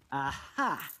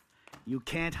 Aha! You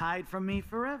can't hide from me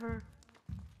forever.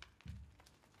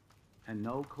 And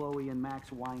no Chloe and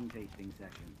Max wine tasting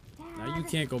session. Now you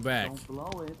can't go back. Don't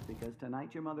blow it, because tonight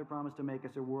your mother promised to make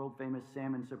us a world-famous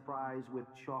salmon surprise with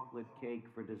chocolate cake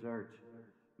for dessert.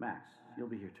 Max, you'll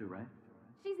be here too, right?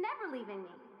 She's never leaving me.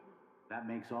 That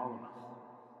makes all of us.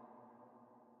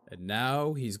 And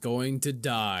now he's going to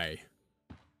die.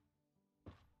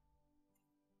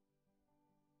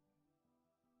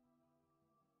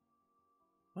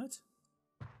 What?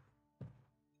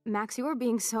 Max, you are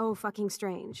being so fucking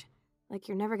strange. Like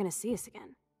you're never gonna see us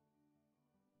again.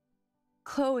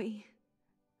 Chloe,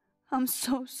 I'm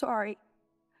so sorry.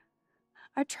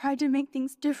 I tried to make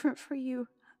things different for you.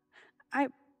 I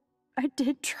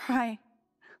did try.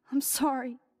 I'm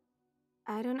sorry.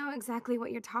 I don't know exactly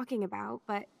what you're talking about,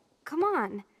 but come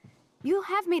on. You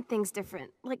have made things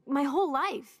different, like my whole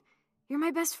life. You're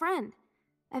my best friend.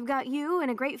 I've got you and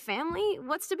a great family.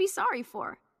 What's to be sorry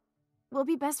for? We'll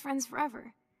be best friends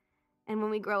forever. And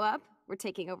when we grow up, we're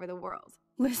taking over the world.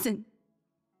 Listen,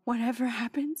 whatever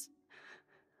happens,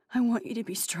 I want you to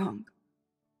be strong.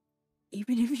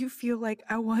 Even if you feel like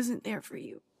I wasn't there for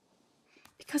you.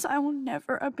 Because I will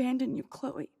never abandon you,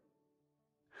 Chloe.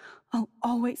 I'll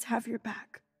always have your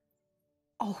back.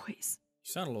 Always.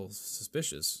 You sound a little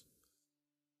suspicious.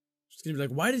 She's gonna be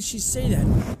like, why did she say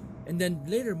that? And then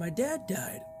later, my dad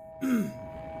died.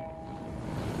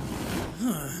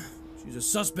 Huh. She's a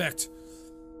suspect.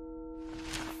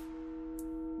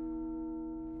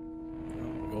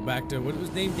 Go back to, what was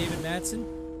his name? David Madsen?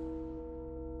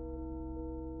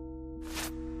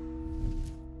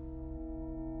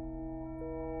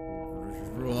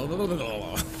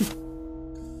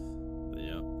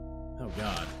 Yeah. Oh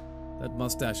god. That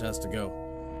mustache has to go.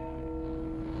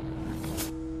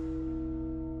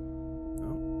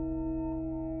 Oh.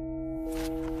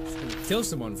 She's gonna kill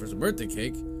someone for some birthday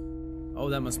cake. Oh,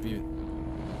 that must be...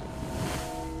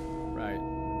 Right.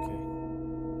 Okay.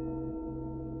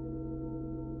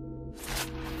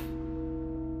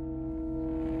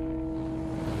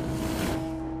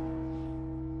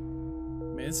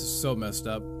 Man, this is so messed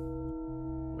up.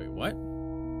 Wait, what?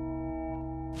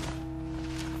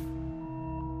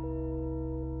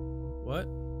 What?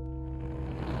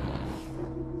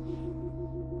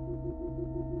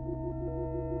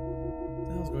 What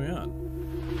the hell's going on?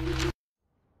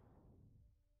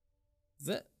 Does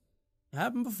that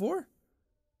happen before?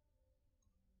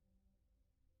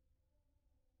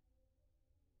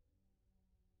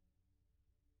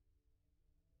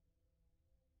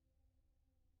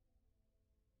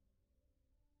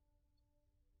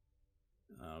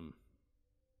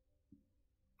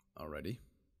 Already.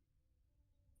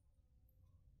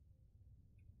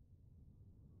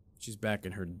 She's back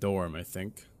in her dorm, I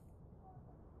think.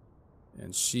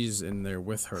 And she's in there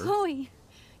with her. Chloe,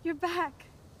 you're back.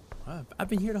 I've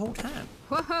been here the whole time.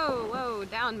 Whoa, whoa,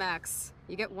 down, Max.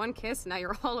 You get one kiss, now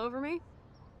you're all over me?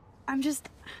 I'm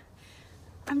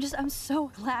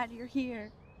so glad you're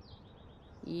here.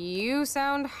 You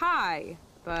sound high,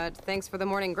 but thanks for the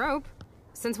morning grope.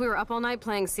 Since we were up all night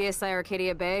playing CSI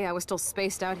Arcadia Bay, I was still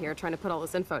spaced out here trying to put all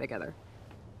this info together.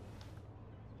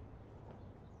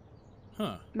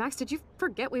 Huh. Max, did you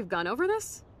forget we've gone over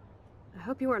this? I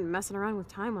hope you weren't messing around with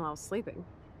time while I was sleeping.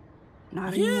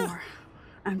 Not anymore.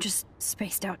 I'm just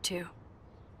spaced out too.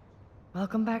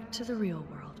 Welcome back to the real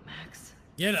world, Max.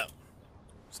 Get up.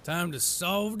 It's time to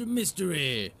solve the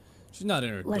mystery. She's not in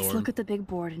her dorm. Let's look at the big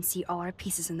board and see all our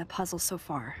pieces in the puzzle so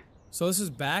far. So this is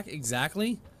back?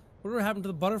 Exactly? Whatever happened to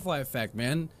the butterfly effect,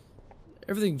 man?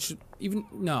 Everything should... even...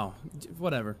 no.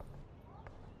 Whatever.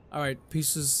 Alright,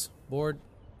 pieces, board,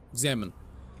 examine.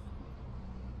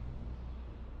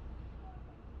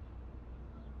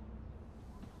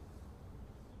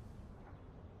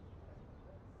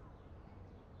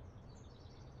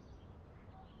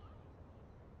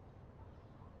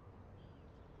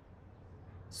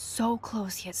 So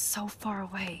close yet so far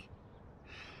away.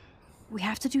 We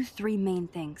have to do 3 main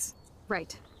things.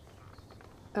 Right.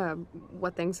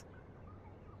 What things?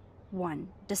 1.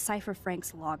 Decipher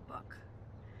Frank's logbook.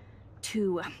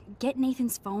 2. Get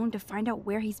Nathan's phone to find out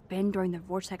where he's been during the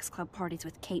Vortex Club parties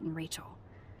with Kate and Rachel.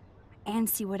 And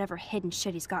see whatever hidden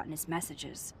shit he's got in his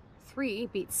messages. 3.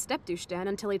 Beat Step-Douche Dan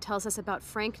until he tells us about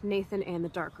Frank, Nathan, and the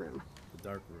dark room. The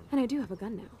dark room. And I do have a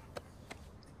gun now.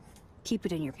 Keep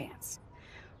it in your pants.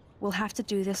 We'll have to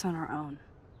do this on our own.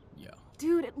 Yeah.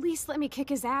 Dude, at least let me kick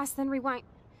his ass, then rewind.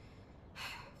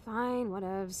 Fine,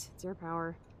 whatevs. It's your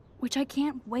power. Which I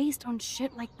can't waste on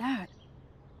shit like that.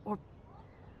 Or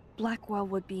Blackwell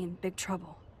would be in big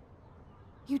trouble.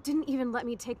 You didn't even let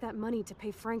me take that money to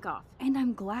pay Frank off. And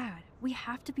I'm glad. We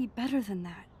have to be better than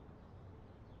that.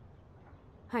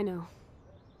 I know.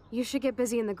 You should get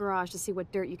busy in the garage to see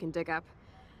what dirt you can dig up.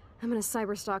 I'm gonna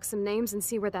cyberstalk some names and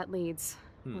see where that leads.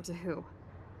 Or to who.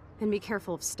 And be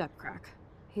careful of Stepcrack.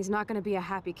 He's not gonna be a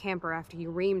happy camper after you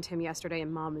reamed him yesterday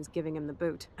and Mom is giving him the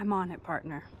boot. I'm on it,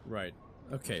 partner. Right.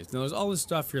 Okay, so now there's all this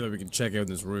stuff here that we can check out in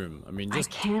this room. I mean, just...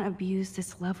 I can't abuse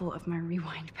this level of my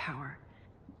rewind power.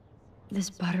 This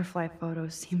butterfly photo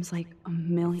seems like a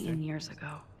million years ago.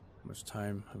 How much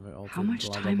time have I altered? How much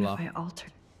blah, time blah, blah. have I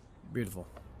altered? Beautiful.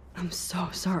 I'm so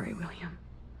sorry, William.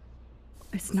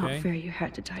 It's not fair you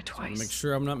had to die twice. Make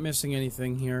sure I'm not missing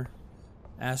anything here.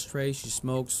 Ashtray, she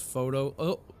smokes,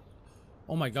 photo.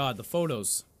 Oh my god, the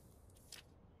photos.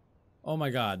 Oh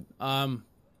my god.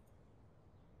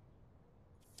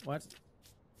 What?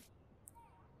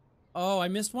 Oh, I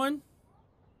missed one?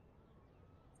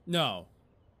 No.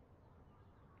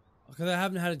 Because I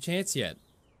haven't had a chance yet.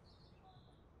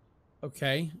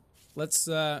 Okay, let's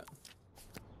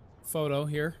photo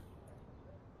here.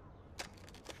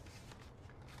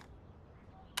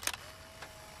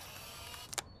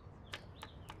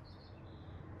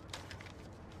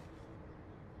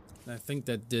 I think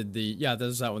that did the, yeah,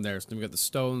 there's that one there. So then we got the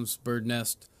stones, bird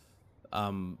nest.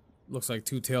 Looks like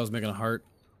two tails making a heart.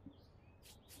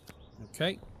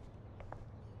 Okay.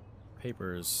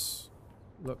 Papers.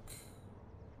 Look.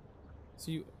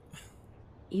 So you...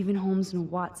 Even Holmes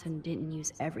and Watson didn't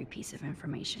use every piece of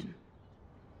information.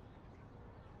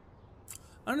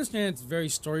 I understand it's very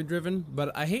story driven,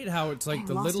 but I hate how it's like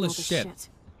the littlest shit.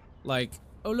 Like,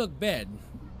 oh look, bed.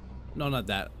 No, not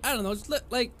that. I don't know, just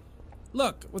like,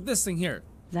 look, with this thing here.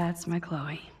 That's my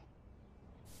Chloe.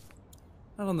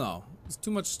 I don't know. There's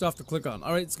too much stuff to click on.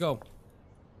 Alright, let's go.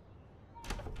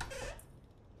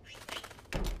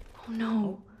 Oh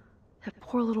no. That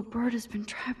poor little bird has been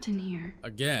trapped in here.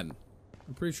 Again.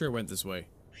 I'm pretty sure it went this way.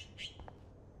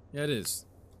 Yeah, it is.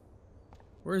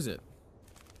 Where is it?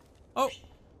 Oh!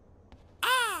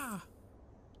 Ah!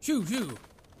 Shoo, shoo!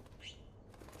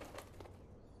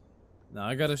 Now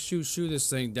I gotta shoo this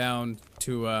thing down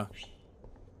to,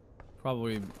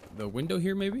 probably the window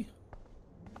here, maybe?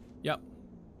 Yep.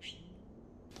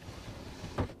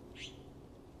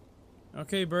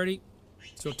 Okay, birdie.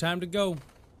 So time to go.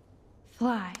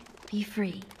 Fly. Be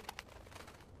free.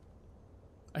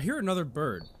 I hear another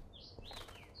bird.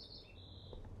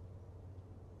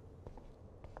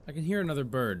 I can hear another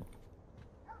bird.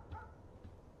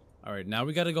 Alright, now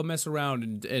we gotta go mess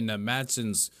around in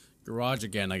Madsen's garage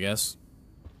again, I guess.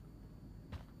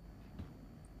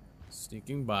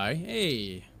 Sneaking by.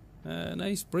 Hey, a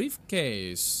nice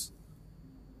briefcase.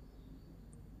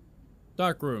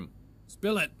 Dark room.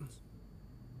 Spill it.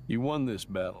 You won this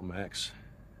battle, Max.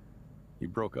 You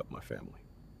broke up my family.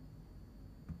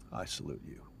 I salute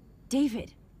you.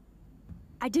 David,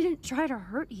 I didn't try to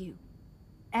hurt you.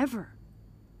 Ever.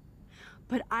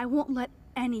 But I won't let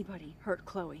anybody hurt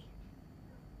Chloe.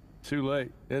 Too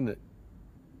late, isn't it?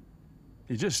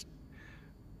 You just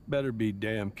better be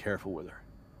damn careful with her.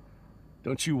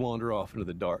 Don't you wander off into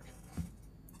the dark.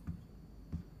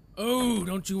 Oh,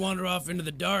 don't you wander off into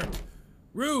the dark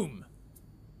room.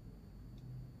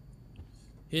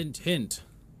 Hint, hint.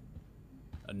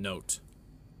 A note.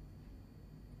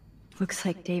 Looks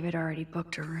like David already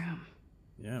booked a room.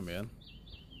 Yeah, man.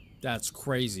 That's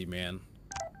crazy, man.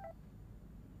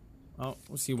 Oh,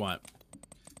 what's he want?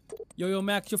 Yo,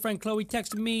 Max, your friend Chloe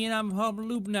texted me and I'm home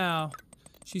loop now.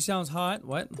 She sounds hot.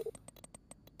 What?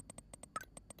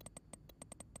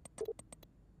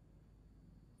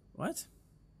 What?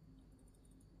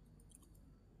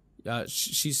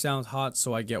 She sounds hot,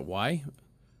 so I get why.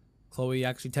 Chloe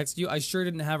actually texted you. I sure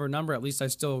didn't have her number. At least I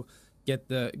still get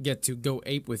to go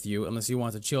ape with you, unless you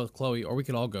want to chill with Chloe, or we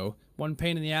could all go. One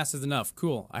pain in the ass is enough.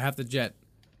 Cool. I have the jet.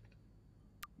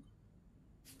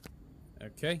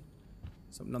 Okay.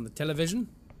 Something on the television.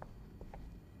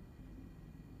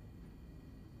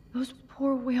 Those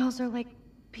poor whales are like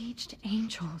beached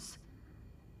angels.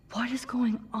 What is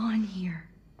going on here?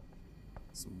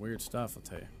 Some weird stuff, I'll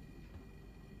tell you.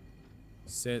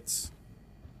 Sits.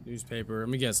 Newspaper. Let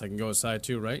me guess, I can go aside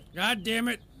too, right? God damn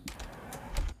it!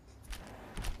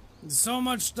 There's so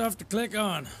much stuff to click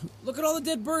on. Look at all the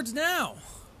dead birds now!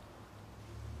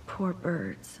 Poor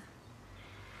birds.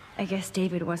 I guess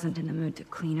David wasn't in the mood to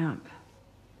clean up.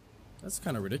 That's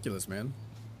kind of ridiculous, man.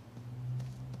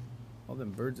 All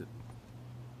them birds. What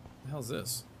the hell's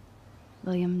this?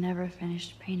 William never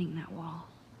finished painting that wall.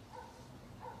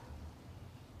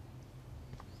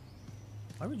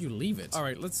 Why would you leave it? All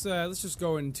right, let's just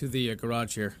go into the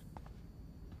garage here.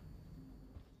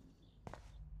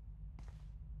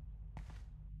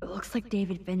 It looks like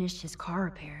David finished his car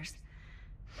repairs.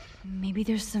 Maybe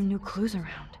there's some new clues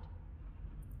around.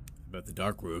 About the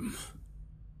dark room.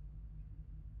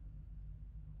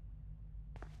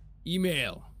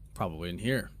 Email. Probably in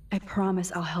here. I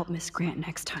promise I'll help Miss Grant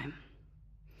next time.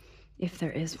 If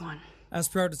there is one. As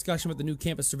per our discussion with the new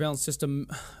campus surveillance system,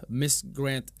 Miss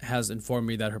Grant has informed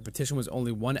me that her petition was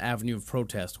only one avenue of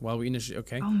protest. While we initially...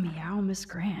 Okay. Oh, meow, Miss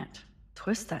Grant.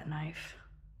 Twist that knife.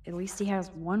 At least he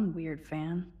has one weird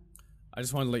fan. I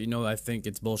just wanted to let you know that I think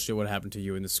it's bullshit what happened to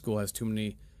you, and the school has too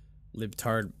many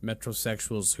libtard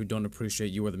metrosexuals who don't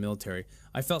appreciate you or the military.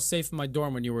 I felt safe in my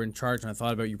dorm when you were in charge, and I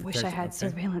thought about you protecting... Wish I had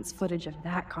surveillance footage of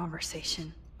that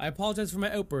conversation. I apologize for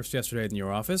my outburst yesterday in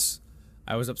your office.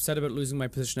 I was upset about losing my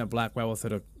position at Blackwell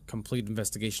without a complete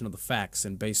investigation of the facts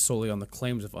and based solely on the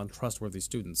claims of untrustworthy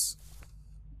students.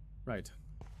 Right.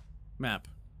 Map.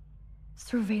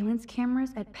 Surveillance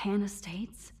cameras at Pan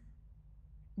Estates?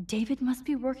 David must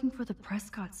be working for the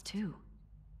Prescotts, too.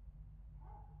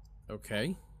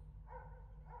 Okay.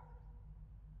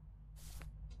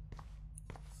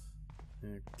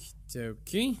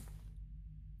 Okie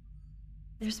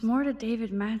There's more to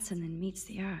David Madsen than meets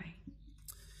the eye.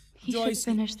 He should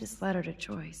finish this letter to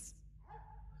Joyce.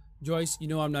 Joyce, you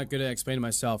know I'm not good at explaining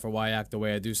myself or why I act the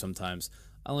way I do sometimes.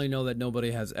 I only know that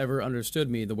nobody has ever understood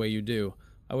me the way you do.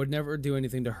 I would never do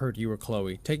anything to hurt you or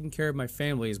Chloe. Taking care of my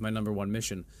family is my #1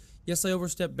 mission. Yes, I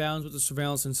overstepped bounds with the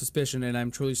surveillance and suspicion, and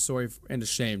I'm truly sorry and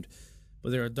ashamed.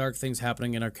 But there are dark things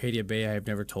happening in Arcadia Bay I have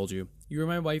never told you. You are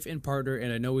my wife and partner,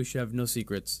 and I know we should have no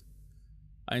secrets.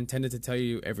 I intended to tell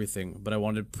you everything, but I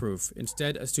wanted proof.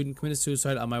 Instead, a student committed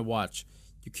suicide on my watch.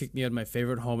 You kicked me out of my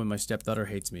favorite home, and my stepdaughter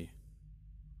hates me.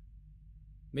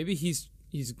 Maybe he's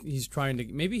trying to.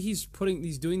 Maybe he's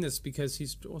doing this because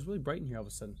he's. Oh, it's really bright in here all of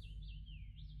a sudden.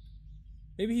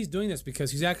 Maybe he's doing this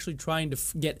because he's actually trying to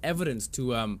get evidence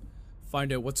to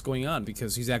find out what's going on,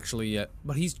 because he's actually.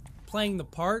 But he's playing the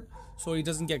part so he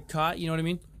doesn't get caught. You know what I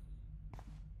mean?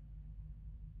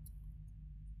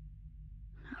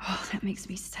 Oh, that makes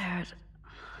me sad.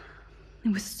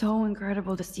 It was so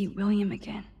incredible to see William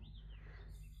again.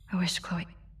 I wish Chloe...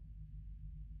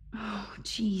 Oh,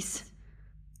 jeez.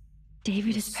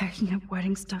 David is packing up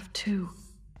wedding stuff, too.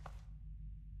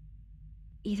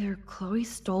 Either Chloe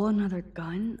stole another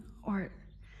gun, or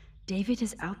David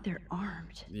is out there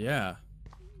armed. Yeah,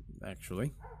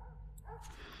 actually.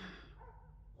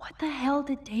 What the hell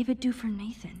did David do for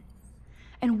Nathan?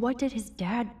 And what did his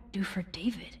dad do for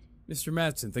David? Mr.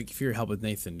 Madsen, thank you for your help with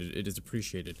Nathan. It is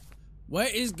appreciated.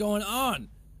 What is going on?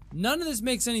 None of this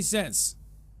makes any sense.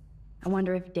 I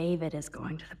wonder if David is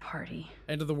going to the party.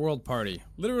 End of the world party.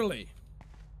 Literally.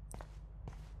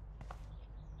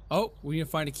 Oh, we need to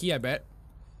find a key, I bet.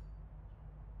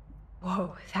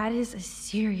 Whoa, that is a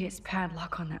serious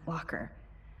padlock on that locker.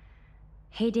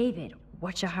 Hey, David,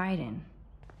 what you hiding?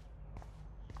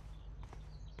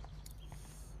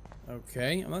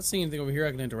 Okay, I'm not seeing anything over here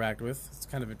I can interact with. It's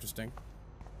kind of interesting.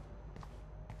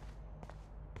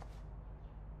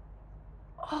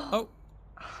 Oh.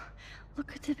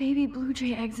 Look at the baby blue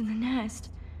jay eggs in the nest.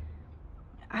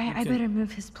 I better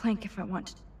move his plank if I want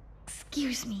to.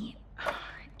 Excuse me.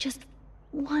 Just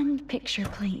one picture,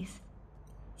 please.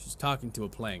 She's talking to a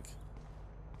plank.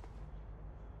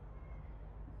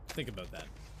 Think about that.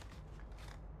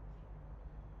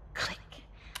 Click.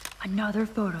 Another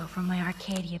photo from my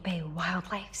Arcadia Bay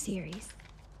Wildlife series.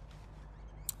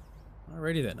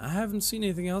 Alrighty then. I haven't seen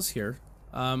anything else here.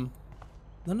 None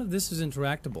of this is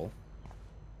interactable.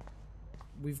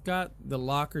 We've got the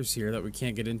lockers here that we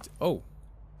can't get into. Oh.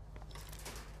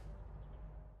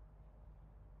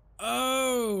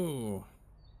 Oh.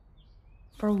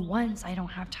 For once, I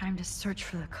don't have time to search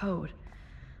for the code.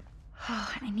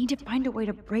 I need to find a way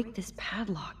to break this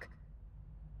padlock.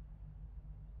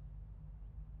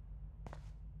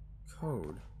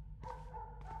 Code.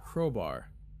 Crowbar.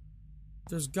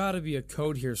 There's gotta be a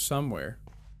code here somewhere.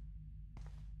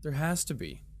 There has to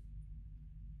be.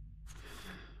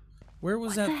 Where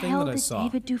was that thing that I saw? What the hell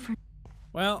did David do for...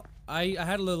 Well, I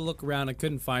had a little look around. I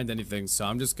couldn't find anything, so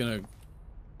I'm just gonna...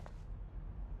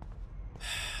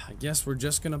 I guess we're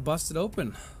just gonna bust it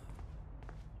open.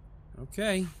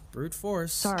 Okay, brute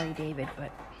force. Sorry, David,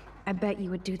 but I bet you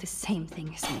would do the same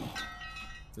thing as me.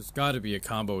 There's gotta be a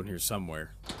combo in here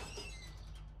somewhere.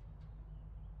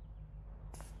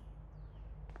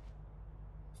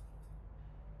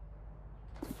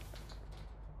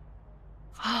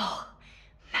 Oh,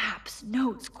 maps,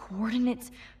 notes, coordinates,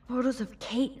 photos of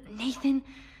Kate, Nathan.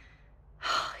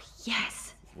 Oh,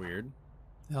 yes. Weird.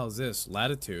 The hell is this?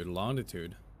 Latitude,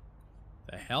 longitude.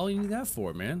 The hell you need that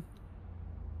for, man?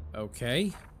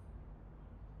 Okay.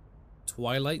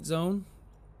 Twilight Zone.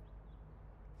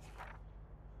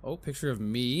 Oh, picture of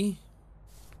me.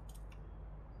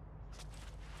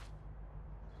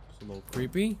 It's a little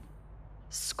creepy.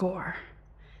 Score.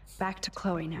 Back to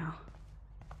Chloe now.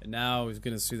 And now he's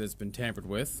gonna see that's been tampered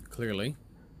with, clearly.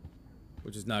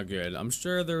 Which is not good. I'm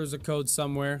sure there was a code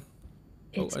somewhere.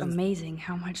 It's amazing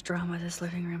how much drama this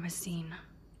living room has seen.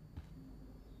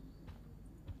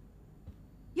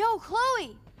 Yo,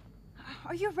 Chloe!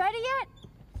 Are you ready yet?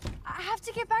 I have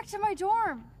to get back to my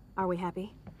dorm. Are we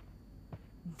happy?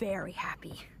 Very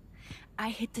happy. I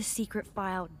hit the secret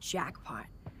file jackpot.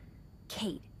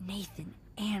 Kate, Nathan,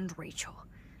 and Rachel.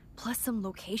 Plus some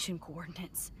location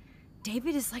coordinates.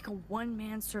 David is like a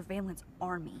one-man surveillance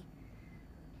army.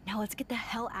 Now let's get the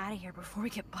hell out of here before we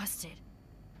get busted.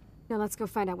 Now let's go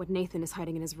find out what Nathan is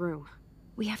hiding in his room.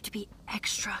 We have to be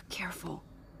extra careful.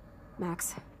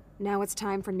 Max, now it's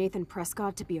time for Nathan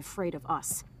Prescott to be afraid of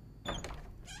us.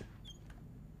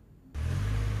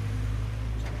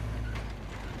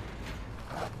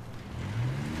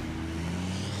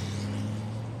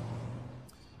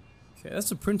 Okay, that's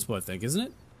the principal, I think, isn't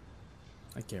it?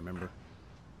 I can't remember.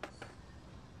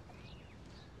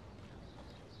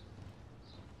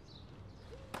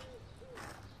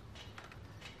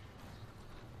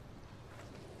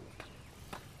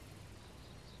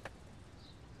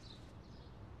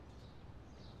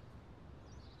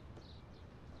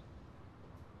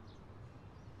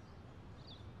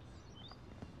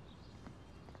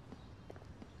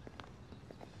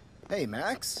 Hey,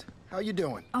 Max. How you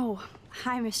doing? Oh,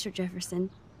 hi, Mr. Jefferson.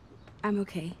 I'm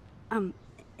okay. And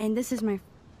this is my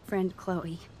friend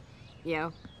Chloe.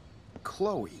 Yeah.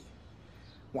 Chloe?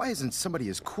 Why isn't somebody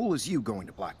as cool as you going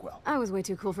to Blackwell? I was way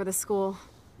too cool for this school.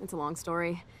 It's a long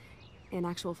story. In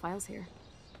actual files here.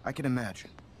 I can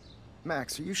imagine.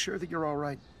 Max, are you sure that you're all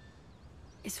right?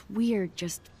 It's weird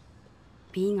just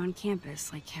being on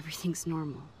campus like everything's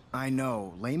normal. I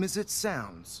know. Lame as it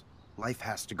sounds, life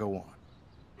has to go on.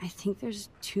 I think there's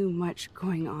too much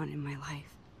going on in my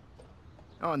life.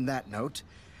 On that note,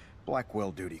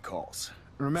 Blackwell duty calls.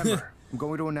 Remember, I'm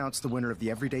going to announce the winner of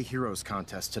the Everyday Heroes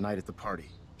contest tonight at the party,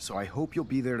 so I hope you'll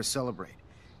be there to celebrate,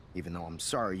 even though I'm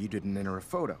sorry you didn't enter a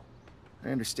photo. I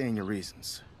understand your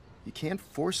reasons. You can't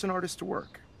force an artist to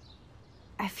work.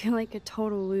 I feel like a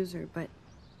total loser, but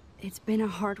it's been a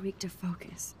hard week to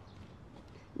focus.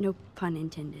 No pun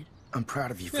intended. I'm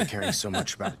proud of you for caring so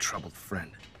much about a troubled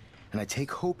friend. And I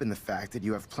take hope in the fact that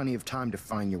you have plenty of time to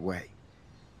find your way.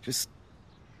 Just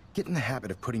get in the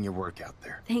habit of putting your work out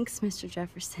there. Thanks, Mr.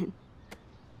 Jefferson.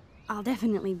 I'll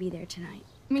definitely be there tonight.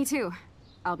 Me too.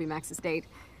 I'll be Max's date.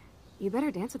 You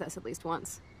better dance with us at least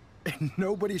once.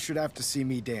 Nobody should have to see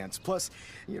me dance. Plus,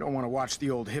 you don't want to watch the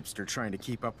old hipster trying to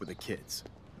keep up with the kids.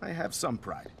 I have some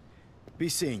pride. Be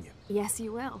seeing you. Yes,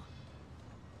 you will.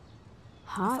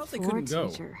 I Hot thought they floor couldn't go.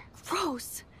 teacher.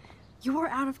 Gross! You're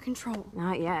out of control.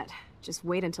 Not yet. Just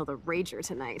wait until the Rager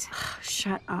tonight.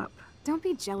 Shut up. Don't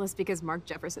be jealous because Mark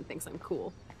Jefferson thinks I'm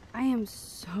cool. I am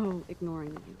so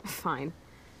ignoring you. Fine.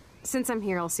 Since I'm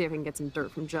here, I'll see if I can get some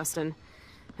dirt from Justin.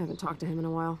 I haven't talked to him in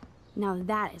a while. Now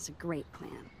that is a great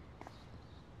plan.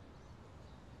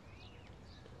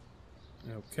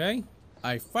 Okay.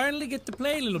 I finally get to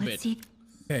play a little bit.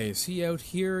 Okay, is he out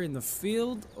here in the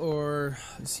field or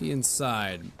is he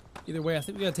inside? Either way, I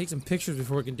think we gotta take some pictures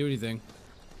before we can do anything.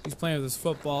 He's playing with his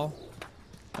football.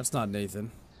 That's not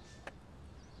Nathan.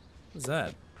 What's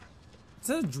that? Is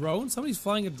that a drone? Somebody's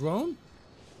flying a drone?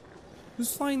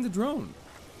 Who's flying the drone?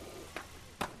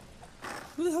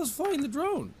 Who the hell's flying the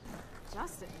drone?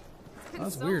 Justin. Oh,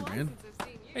 that's weird, man.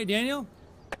 Hey, Daniel.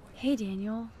 Hey,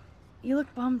 Daniel. You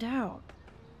look bummed out.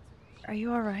 Are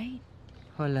you alright?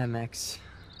 Hola, Max.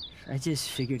 I just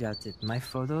figured out that my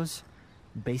photos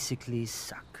basically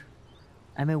suck.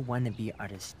 I'm a wannabe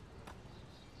artist.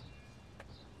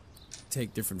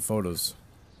 Take different photos.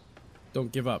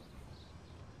 Don't give up.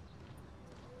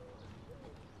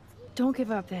 Don't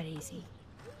give up that easy.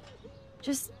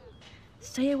 Just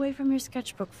stay away from your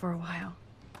sketchbook for a while.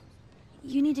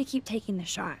 You need to keep taking the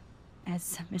shot,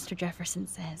 as Mr. Jefferson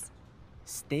says.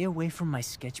 Stay away from my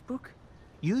sketchbook?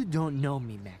 You don't know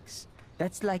me, Max.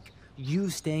 That's like you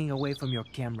staying away from your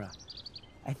camera.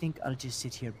 I think I'll just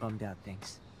sit here bummed out,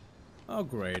 thanks. Oh,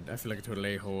 great. I feel like a total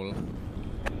a-hole.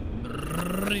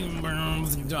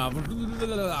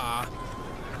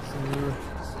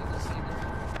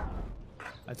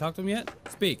 I talked to him yet?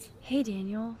 Speak. Hey,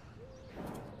 Daniel.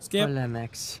 Skip. Hola,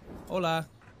 Max. Hola.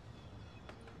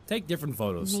 Take different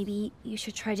photos. Maybe you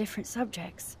should try different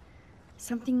subjects.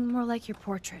 Something more like your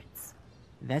portraits.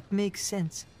 That makes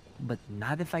sense, but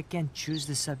not if I can't choose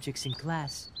the subjects in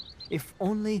class. If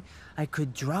only I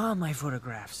could draw my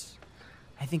photographs.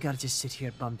 I think I'll just sit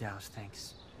here bummed out,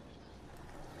 thanks.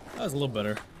 That was a little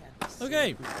better.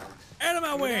 Okay, out of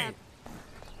my way.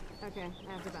 Okay,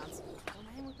 I have to bounce.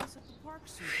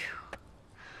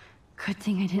 Good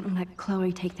thing I didn't let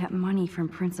Chloe take that money from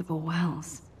Principal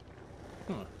Wells.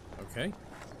 Huh, okay.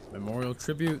 Memorial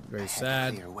tribute, very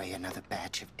sad. Clear away another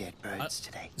batch of dead birds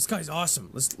today. This guy's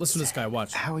awesome. Let's listen to this guy,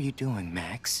 watch. How are you doing,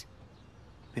 Max?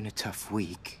 Been a tough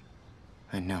week.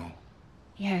 I know.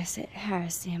 Yes, it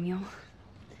has, Samuel.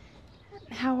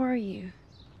 How are you?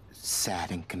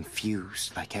 Sad and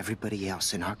confused like everybody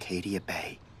else in Arcadia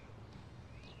Bay.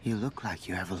 You look like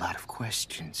you have a lot of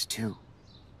questions, too.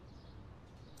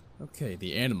 Okay,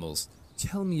 the animals.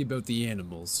 Tell me about the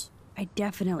animals. I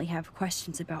definitely have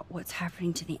questions about what's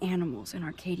happening to the animals in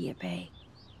Arcadia Bay.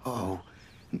 Oh,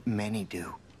 many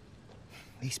do.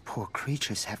 These poor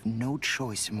creatures have no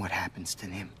choice in what happens to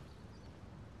them.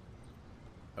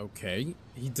 Okay,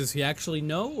 does he actually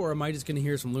know, or am I just gonna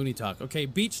hear some loony talk? Okay,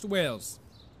 beached whales.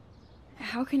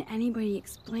 How can anybody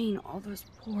explain all those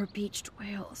poor beached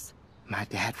whales? My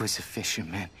dad was a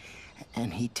fisherman,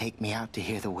 and he'd take me out to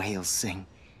hear the whales sing.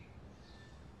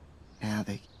 Now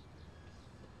they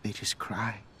just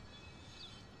cry.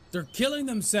 They're killing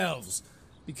themselves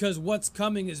because what's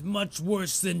coming is much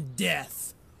worse than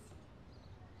death.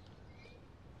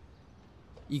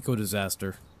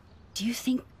 Eco-disaster. Do you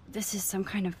think this is some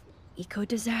kind of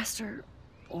eco-disaster,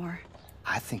 or...?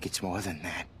 I think it's more than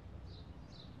that.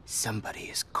 Somebody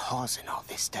is causing all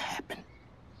this to happen.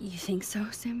 You think so,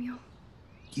 Samuel?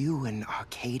 You and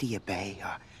Arcadia Bay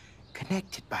are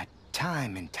connected by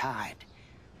time and tide.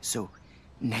 So,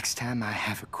 next time I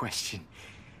have a question,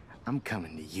 I'm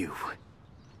coming to you.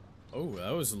 Oh,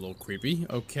 that was a little creepy.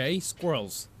 Okay,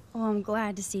 squirrels. Well, I'm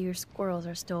glad to see your squirrels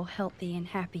are still healthy and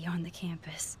happy on the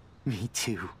campus. Me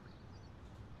too.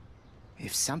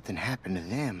 If something happened to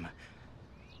them...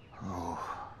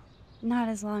 Oh... Not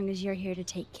as long as you're here to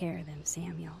take care of them,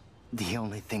 Samuel. The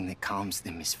only thing that calms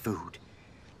them is food.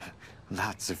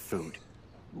 Lots of food.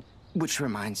 Which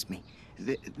reminds me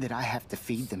that I have to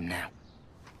feed them now.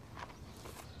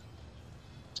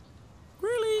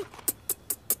 Really?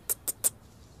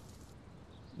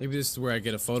 Maybe this is where I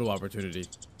get a photo opportunity.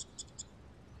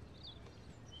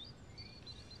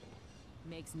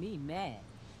 Makes me mad.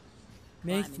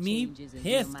 Makes me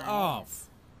pissed off.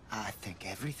 I think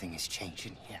everything is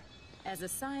changing here. As a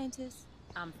scientist,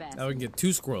 I'm fascinated. Now we can get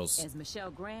 2 squirrels. As Michelle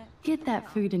Grant, get that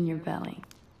food in your belly.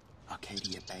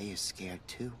 Arcadia Bay is scared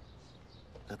too.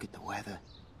 Look at the weather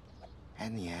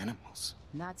and the animals.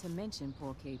 Not to mention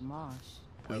poor Kate Marsh.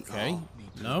 Okay. We all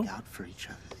need to look out for each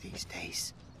other these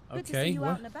days. Good to see you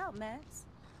out and about, Max.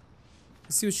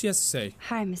 Let's see what she has to say.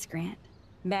 Hi, Miss Grant.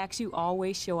 Max, you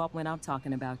always show up when I'm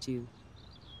talking about you.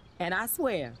 And I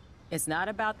swear, it's not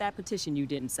about that petition you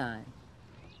didn't sign.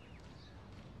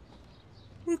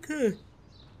 Okay.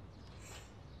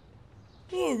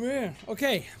 Oh, man.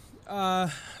 Okay.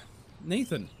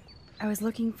 Nathan. I was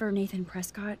looking for Nathan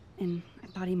Prescott, and I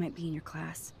thought he might be in your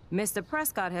class. Mr.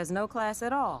 Prescott has no class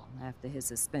at all after his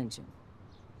suspension.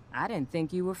 I didn't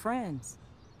think you were friends.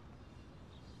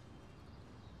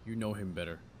 You know him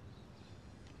better.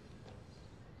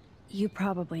 You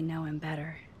probably know him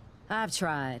better. I've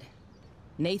tried.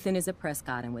 Nathan is a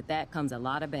Prescott, and with that comes a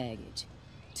lot of baggage.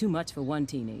 Too much for one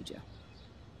teenager.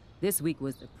 This week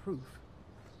was the proof.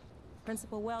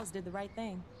 Principal Wells did the right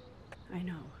thing. I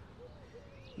know.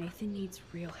 Nathan needs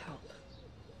real help.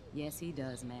 Yes, he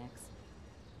does, Max.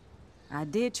 I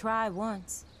did try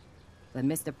once, but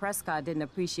Mr. Prescott didn't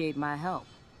appreciate my help.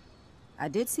 I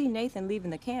did see Nathan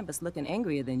leaving the campus looking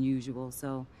angrier than usual,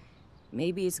 so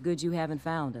maybe it's good you haven't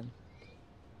found him.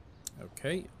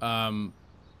 Okay,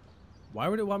 why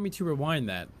would it want me to rewind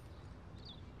that?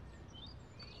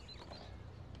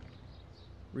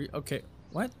 Okay,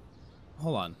 what?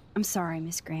 Hold on. I'm sorry,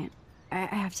 Miss Grant. I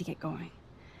have to get going.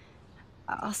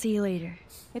 I'll see you later.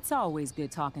 It's always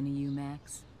good talking to you,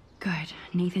 Max. Good.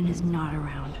 Nathan is not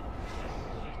around.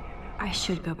 I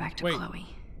should go back to Chloe.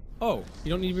 Oh,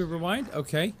 you don't need me to rewind?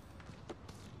 Okay.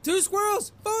 2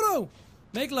 squirrels! Photo!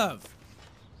 Make love.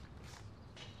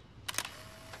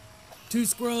 2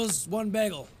 squirrels, 1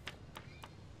 bagel.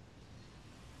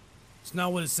 It's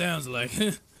not what it sounds like.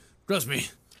 Trust me.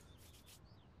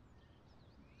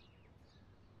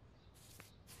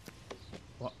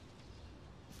 What?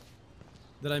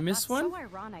 Did I miss one? So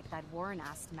ironic that Warren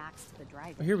asked Max to the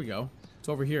drive. Oh, here we go. It's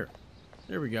over here.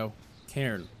 There we go.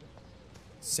 Cairn.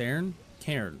 Cairn?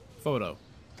 Cairn. Photo.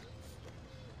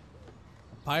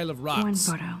 A pile of rocks. 1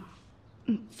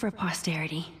 photo. For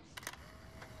posterity.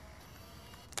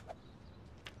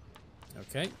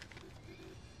 Okay.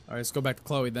 Alright, let's go back to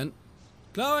Chloe then.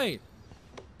 Chloe!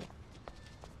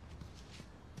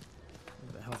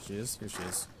 Where the hell she is? Here she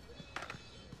is.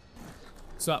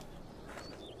 What's up?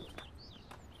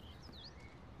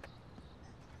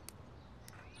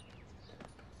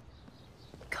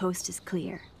 Coast is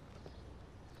clear.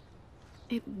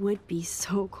 It would be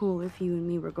so cool if you and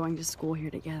me were going to school here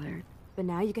together. But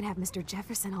now you can have Mr.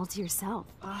 Jefferson all to yourself.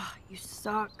 Ah, you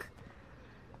suck.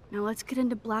 Now let's get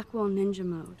into Blackwell Ninja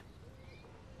mode.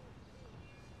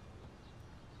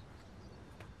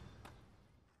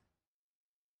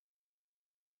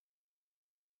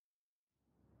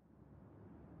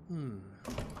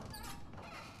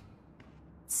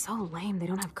 It's so lame they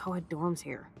don't have co-ed dorms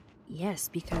here. Yes,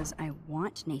 because I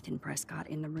want Nathan Prescott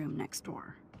in the room next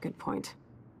door. Good point.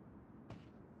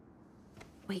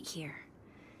 Wait here.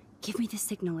 Give me the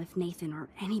signal if Nathan or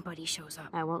anybody shows up.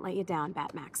 I won't let you down,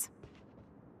 Batmax.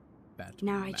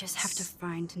 Now I just have to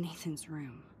find Nathan's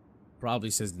room. Probably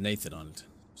says Nathan on it.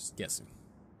 Just guessing.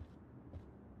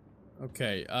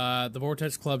 Okay, the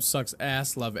Vortex Club sucks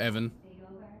ass. Love, Evan.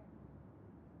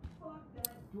 Fuck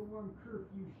that dorm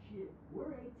curfew shit.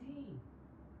 We're 18.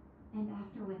 And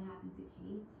after what happened to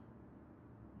Kate?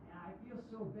 Yeah, I feel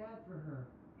so bad for her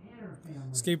and her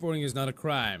family. Skateboarding is not a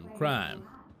crime. Crime.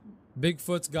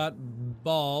 Bigfoot's got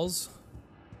balls.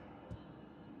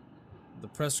 The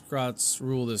Prescotts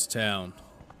rule this town.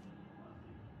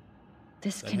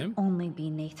 This can only be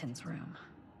Nathan's room.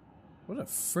 What a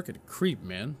frickin' creep,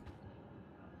 man.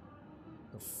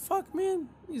 The fuck, man?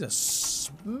 He's a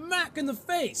smack in the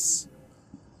face.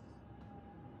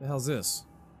 The hell's this?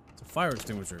 It's a fire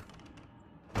extinguisher.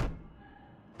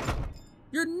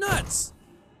 You're nuts!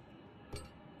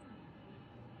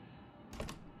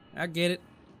 I get it.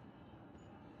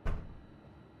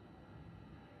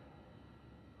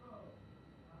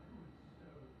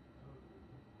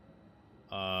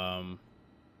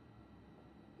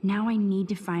 Now I need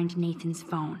to find Nathan's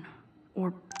phone.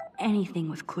 Or anything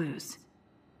with clues.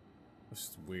 This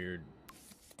is weird.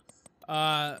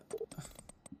 Okay,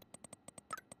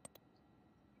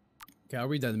 I'll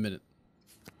read that in a minute.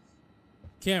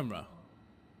 Camera.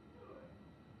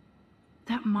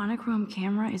 That monochrome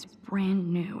camera is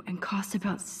brand new and costs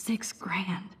about $6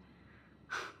 grand.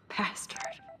 Bastard.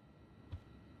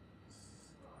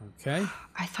 Okay.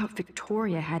 I thought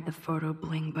Victoria had the photo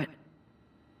bling, but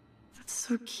that's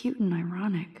so cute and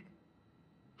ironic.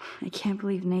 I can't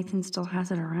believe Nathan still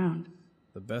has it around.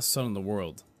 The best son in the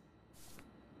world.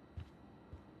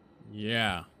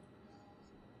 Yeah.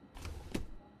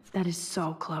 That is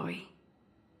so Chloe.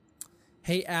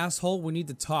 Hey, asshole, we need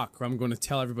to talk, or I'm going to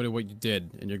tell everybody what you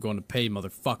did, and you're going to pay,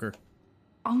 motherfucker.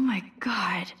 Oh my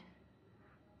god.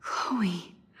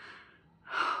 Chloe.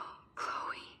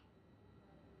 Chloe.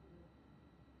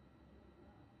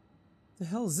 The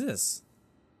hell is this?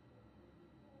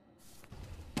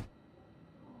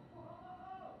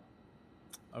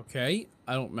 Okay,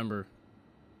 I don't remember.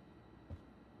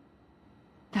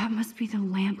 That must be the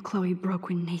lamp Chloe broke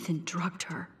when Nathan drugged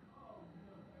her.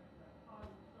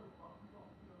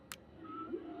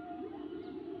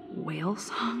 Whale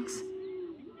songs?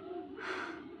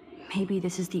 Maybe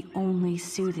this is the only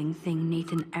soothing thing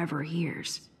Nathan ever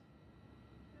hears.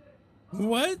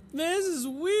 What? Man, this is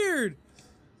weird.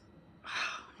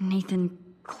 Nathan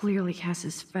clearly has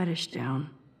his fetish down.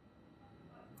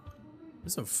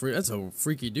 That's a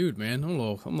freaky dude, man. I'm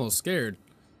a little scared.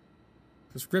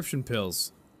 Prescription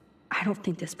pills. I don't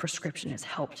think this prescription has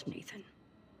helped Nathan.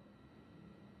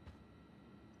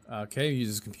 Okay, use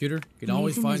his computer. You can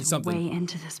always find something. Way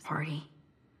into this party.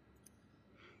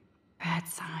 Bad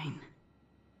sign.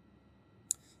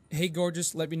 Hey,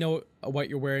 gorgeous, let me know what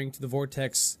you're wearing to the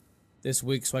Vortex this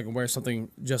week so I can wear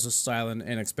something just as styling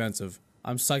and expensive.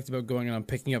 I'm psyched about going and I'm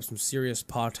picking up some serious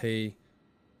pate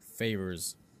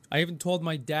favors. I even told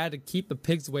my dad to keep the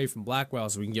pigs away from Blackwell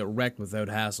so we can get wrecked without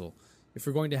hassle. If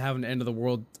we're going to have an end of the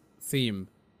world theme,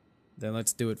 then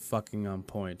let's do it fucking on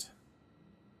point.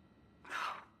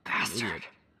 Bastard.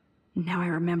 Now I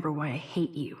remember why I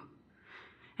hate you.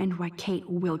 And why Kate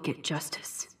will get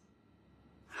justice.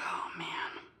 Oh, man.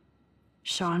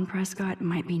 Sean Prescott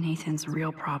might be Nathan's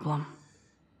real problem.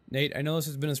 Nate, I know this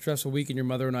has been a stressful week and your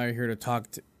mother and I are here to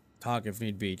talk if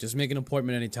need be. Just make an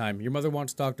appointment anytime. Your mother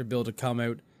wants Dr. Bill to come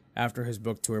out after his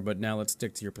book tour, but now let's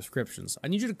stick to your prescriptions. I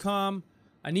need you calm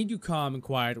and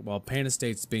quiet while Pan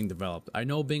Estates is being developed. I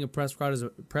know being a Prescott is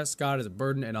a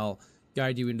burden, and I'll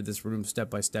guide you into this room step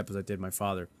by step as I did my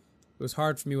father. It was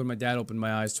hard for me when my dad opened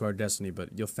my eyes to our destiny, but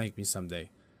you'll thank me someday.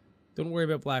 Don't worry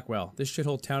about Blackwell. This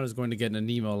shithole town is going to get an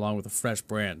Nemo along with a fresh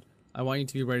brand. I want you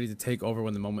to be ready to take over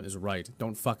when the moment is right.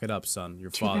 Don't fuck it up, son. Your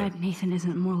father. Too bad Nathan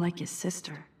isn't more like his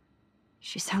sister.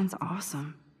 She sounds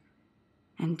awesome.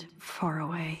 And far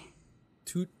away.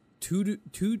 Tudo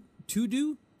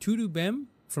Bem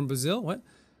from Brazil? What?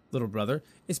 Little brother.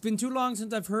 It's been too long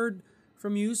since I've heard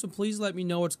from you, so please let me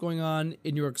know what's going on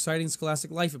in your exciting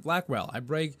scholastic life at Blackwell. I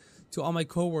brag to all my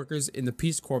co-workers in the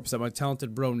Peace Corps that my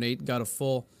talented bro Nate got a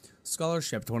full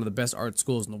scholarship to one of the best art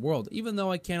schools in the world. Even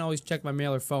though I can't always check my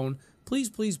mail or phone,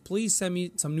 please send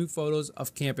me some new photos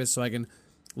of campus so I can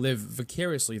live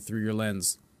vicariously through your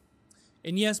lens.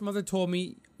 And yes, Mother told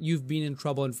me you've been in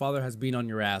trouble and Father has been on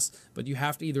your ass, but you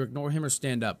have to either ignore him or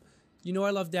stand up. You know I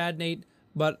love Dad, Nate,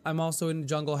 but I'm also in the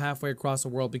jungle halfway across the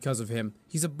world because of him.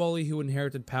 He's a bully who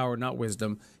inherited power, not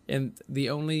wisdom, and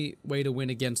the only way to win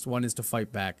against one is to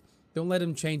fight back. Don't let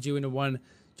him change you into one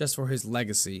just for his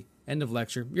legacy. End of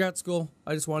lecture. You're at school.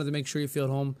 I just wanted to make sure you feel at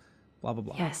home. Blah, blah,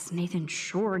 blah. Yes, Nathan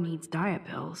sure needs diet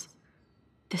pills.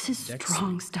 This is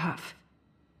strong stuff.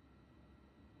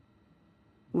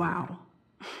 Wow.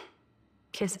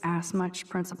 Kiss ass much,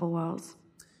 Principal Wells?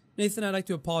 Nathan, I'd like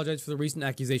to apologize for the recent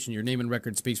accusation. Your name and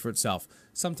record speaks for itself.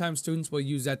 Sometimes students will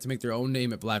use that to make their own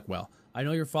name at Blackwell. I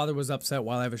know your father was upset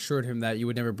while I've assured him that you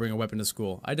would never bring a weapon to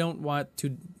school. I don't want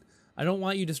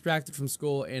you distracted from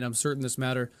school, and I'm certain this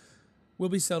matter will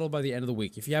be settled by the end of the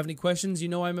week. If you have any questions, you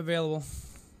know I'm available.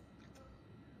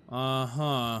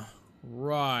 Uh-huh.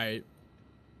 Right.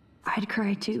 I'd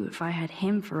cry too if I had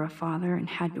him for a father and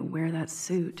had to wear that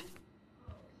suit.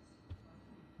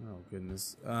 Oh,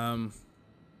 goodness. A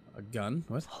gun?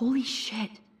 What? Holy shit.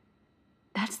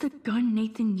 That's the gun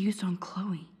Nathan used on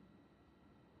Chloe.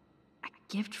 A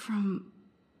gift from...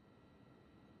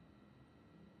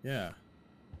 Yeah.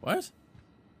 What?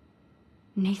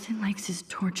 Nathan likes his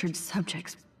tortured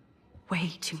subjects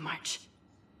way too much.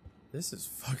 This is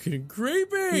fucking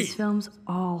creepy! These films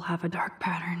all have a dark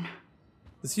pattern.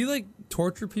 Does he, like,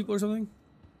 torture people or something?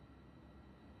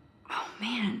 Oh,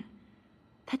 man.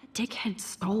 That dickhead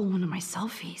stole one of my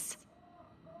selfies.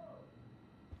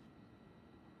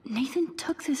 Nathan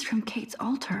took this from Kate's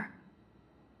altar.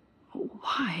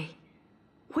 Why?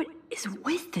 What is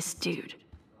with this dude?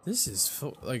 This is,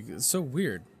 like, so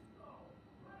weird.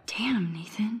 Damn,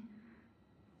 Nathan.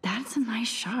 That's a nice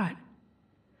shot.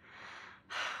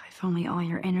 If only all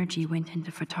your energy went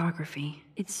into photography.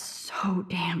 It's so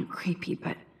damn creepy,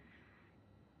 but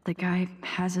the guy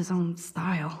has his own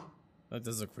style. That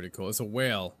does look pretty cool. It's a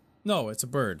whale. No, it's a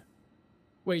bird.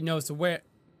 Wait, no, it's a whale.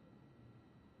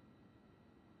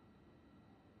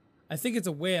 I think it's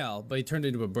a whale, but he turned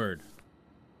into a bird.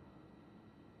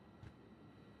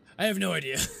 I have no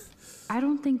idea. I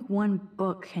don't think one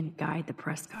book can guide the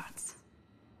Prescotts.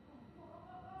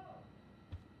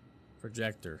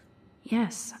 Projector.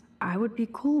 Yes, I would be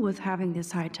cool with having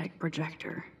this high-tech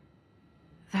projector.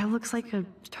 That looks like a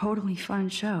totally fun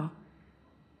show.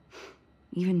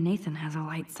 Even Nathan has a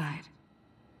light side.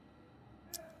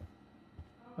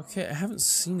 Okay, I haven't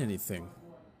seen anything.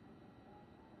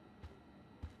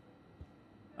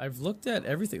 I've looked at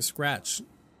everything. Scratch.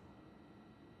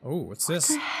 Oh, what's this?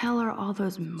 What the hell are all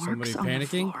those marks Somebody on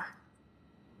panicking? the floor?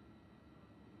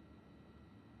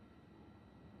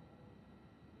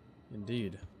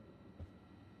 Indeed.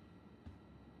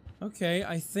 Okay,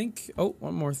 I think... Oh,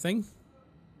 one more thing.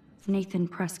 Nathan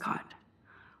Prescott.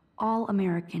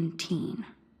 All-American teen.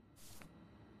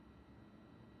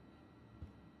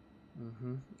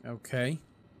 Mm-hmm. Okay.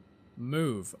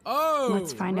 Move. Oh,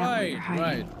 Let's find out where you're hiding.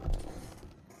 Right.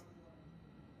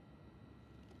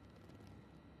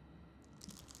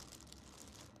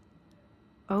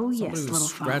 Oh Somebody yes, was little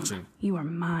scratching. phone. You are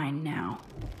mine now.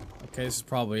 Okay, this is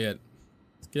probably it.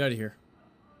 Let's get out of here.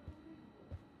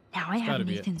 Now I It's have gotta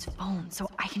be it. Nathan's phone, so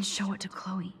I can show it to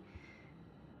Chloe.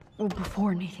 Or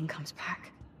before Nathan comes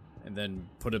back. And then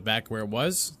put it back where it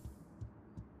was.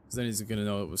 Because then he's gonna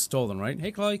know it was stolen, right?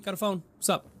 Hey, Chloe, got a phone. What's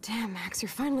up? Damn, Max, you're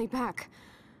finally back.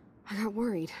 I got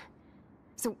worried.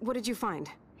 So, what did you find?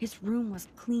 His room was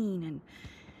clean and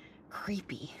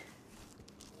creepy.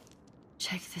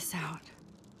 Check this out.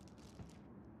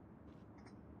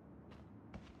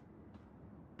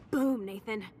 Boom,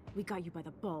 Nathan. We got you by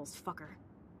the balls, fucker.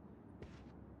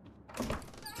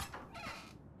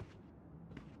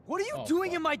 What are you Oh, doing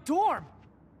fuck. in my dorm?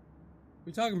 What are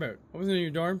you talking about? I wasn't in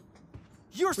your dorm.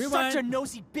 You're Rewind. such a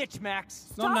nosy bitch,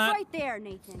 Max. No, I'm not. right there,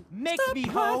 Nathan. Make Stop me,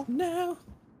 ho. now.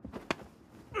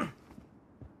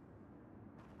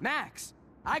 Max,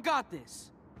 I got this.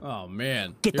 Oh,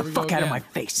 man. Get Here the we go fuck out of again. my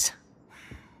face.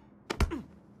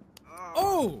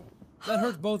 Oh! That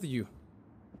hurts both of you.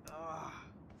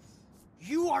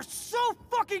 You are so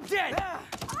fucking dead!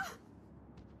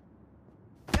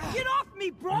 Get off me,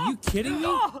 bro! Are you kidding me?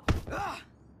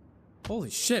 Holy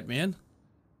shit, man.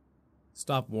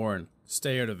 Stop Warren.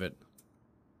 Stay out of it.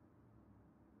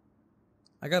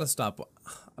 I gotta stop.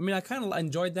 I mean, I kind of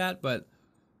enjoyed that, but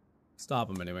stop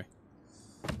him anyway.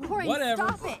 Warren, Whatever.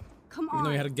 stop it! Come Even though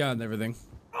on. he had a gun and everything.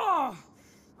 Oh,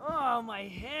 my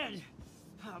head.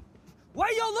 Why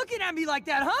are y'all looking at me like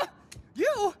that, huh?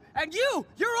 You and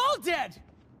you're all dead.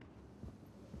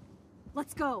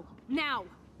 Let's go, now.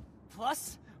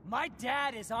 Plus, my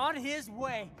dad is on his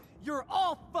way. You're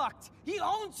all fucked. He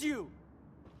owns you.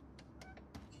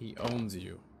 He owns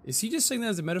you. Is he just saying that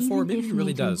as a metaphor? Even Maybe if he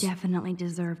really Nathan does. definitely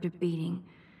deserved a beating.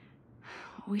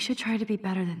 We should try to be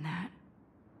better than that.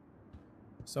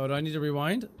 So do I need to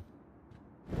rewind?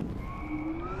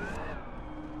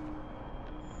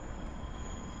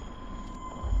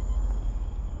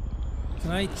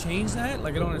 Can I change that?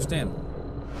 Like, I don't understand.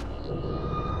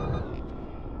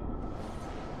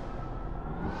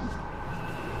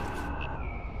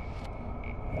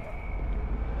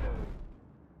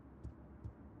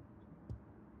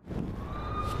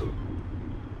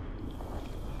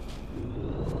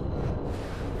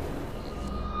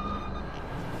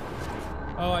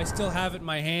 Oh, I still have it in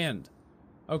my hand.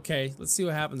 Okay, let's see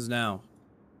what happens now.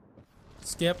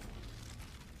 Skip.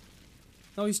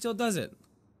 No, he still does it.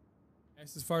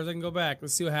 That's as far as I can go back.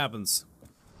 Let's see what happens.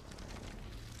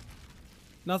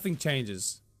 Nothing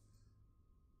changes.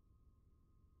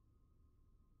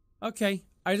 Okay,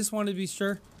 I just wanted to be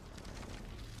sure.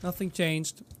 Nothing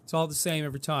changed. It's all the same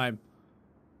every time.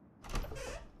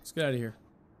 Let's get out of here.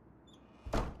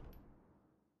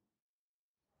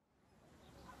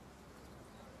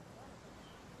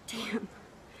 Damn,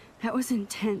 that was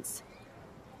intense.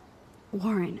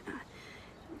 Warren,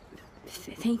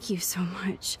 thank you so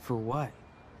much. For what?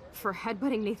 For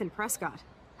headbutting Nathan Prescott.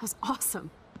 That was awesome.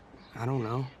 I don't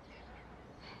know.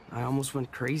 I almost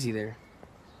went crazy there.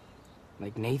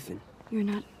 Like Nathan. You're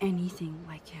not anything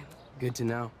like him. Good to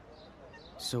know.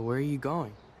 So where are you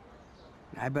going?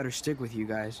 I better stick with you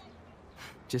guys.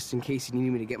 Just in case you need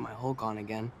me to get my Hulk on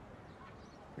again.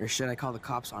 Or should I call the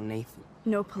cops on Nathan?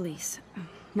 No police.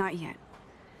 Not yet.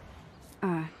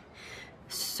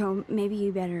 So maybe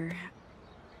you better,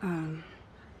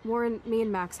 Warren, me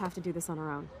and Max have to do this on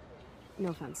our own. No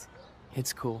offense.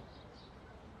 It's cool.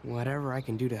 Whatever I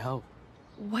can do to help.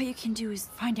 What you can do is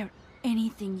find out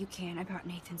anything you can about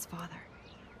Nathan's father.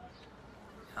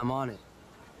 I'm on it.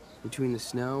 Between the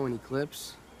snow and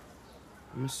eclipse,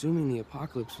 I'm assuming the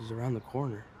apocalypse is around the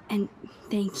corner. And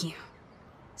thank you.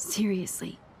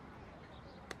 Seriously.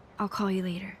 I'll call you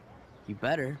later. You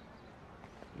better.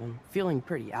 I'm feeling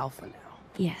pretty alpha now.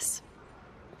 Yes,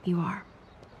 you are.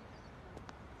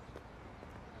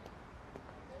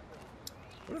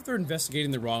 What if they're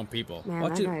investigating the wrong people? Man,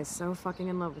 that guy is so fucking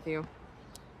in love with you.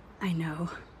 I know.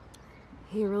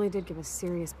 He really did give a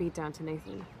serious beatdown to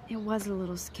Nathan. It was a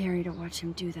little scary to watch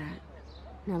him do that.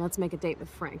 Now let's make a date with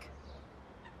Frank.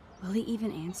 Will he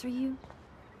even answer you?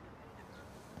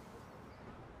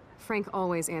 Frank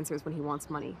always answers when he wants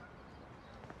money.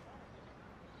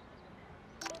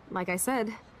 Like I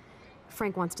said,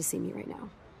 Frank wants to see me right now.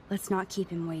 Let's not keep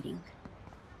him waiting.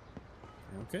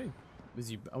 Okay.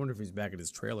 I wonder if he's back at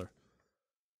his trailer.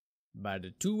 By the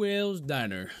Two Whales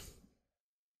Diner.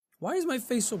 Why is my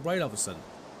face so bright all of a sudden?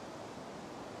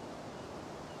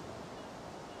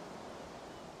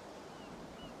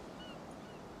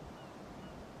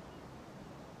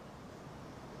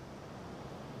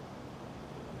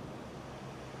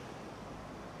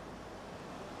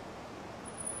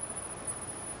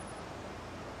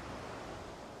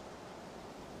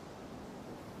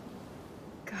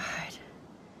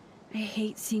 I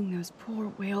hate seeing those poor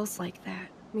whales like that.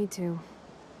 Me too.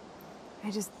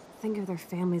 I just think of their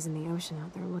families in the ocean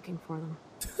out there looking for them.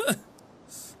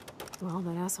 Well,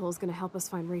 that asshole's gonna help us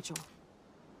find Rachel.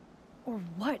 Or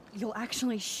what? You'll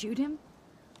actually shoot him?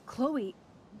 Chloe,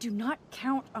 do not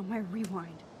count on my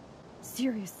rewind.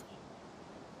 Seriously.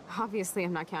 Obviously,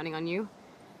 I'm not counting on you.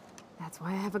 That's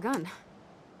why I have a gun.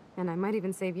 And I might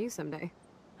even save you someday.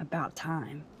 About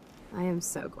time. I am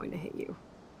so going to hit you.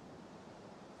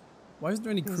 Why isn't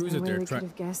there any crews out there there we trying? could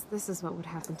have guessed this is what would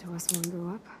happen to us when we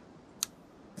grew up.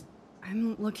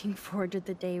 I'm looking forward to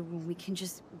the day when we can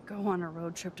just go on a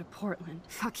road trip to Portland.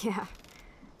 Fuck yeah.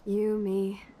 You,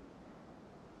 me,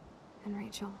 and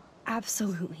Rachel.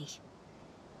 Absolutely.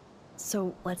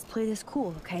 So let's play this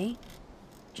cool, okay?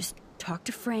 Just talk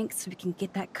to Frank so we can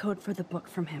get that code for the book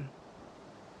from him.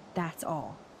 That's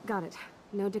all. Got it.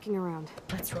 No dicking around.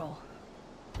 Let's roll.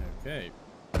 Okay.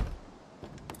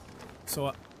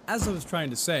 So, as I was trying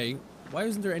to say, why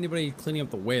isn't there anybody cleaning up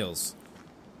the whales?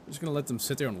 Just gonna let them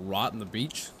sit there and rot on the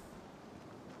beach?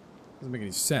 Doesn't make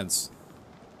any sense.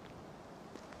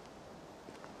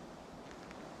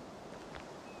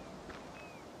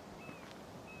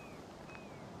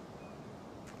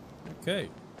 Okay.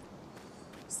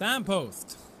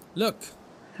 Signpost. Look.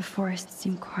 The forest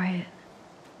seemed quiet.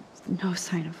 No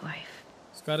sign of life.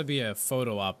 There's gotta be a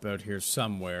photo op out here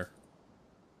somewhere.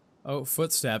 Oh,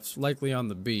 footsteps, likely on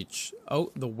the beach.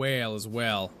 Oh, the whale as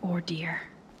well. Or deer.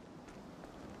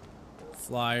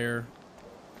 Flyer.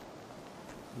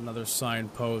 Another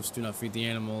signpost, do not feed the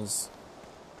animals.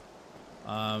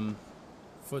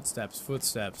 Footsteps,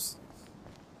 footsteps.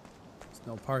 There's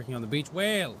no parking on the beach.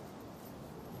 Whale!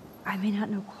 I may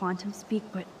not know quantum speak,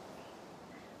 but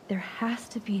there has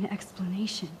to be an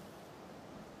explanation.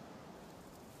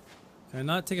 Can I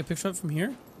not take a picture of it from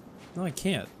here? No, I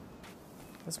can't.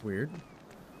 That's weird.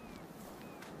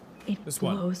 It This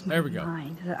blows one. my There we go.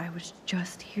 mind that I was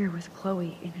just here with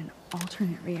Chloe in an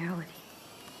alternate reality.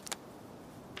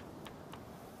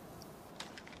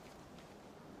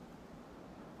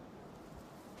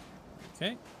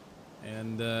 Okay.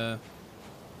 And,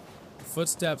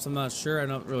 footsteps, I'm not sure. I'm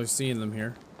not really seeing them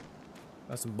here.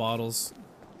 Got some bottles,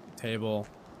 table,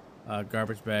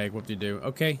 garbage bag, whoop-de-doo.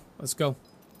 Okay, let's go.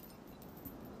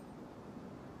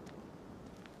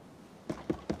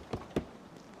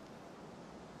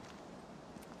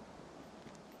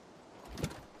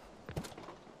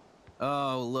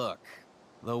 Oh, look.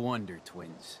 The Wonder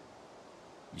Twins.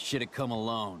 You should have come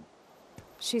alone.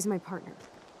 She's my partner.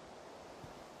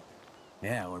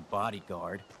 Yeah, or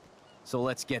bodyguard. So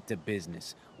let's get to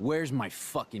business. Where's my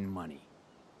fucking money?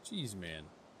 Jeez, man.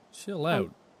 Chill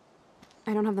out.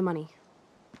 I don't have the money.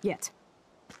 Yet.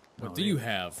 What do you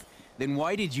have? Then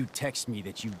why did you text me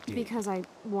that you did? Because I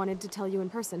wanted to tell you in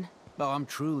person. Oh, I'm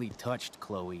truly touched,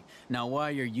 Chloe. Now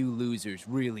why are you losers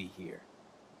really here?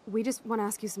 We just want to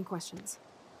ask you some questions.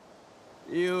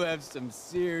 You have some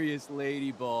serious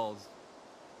lady balls.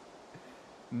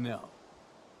 No.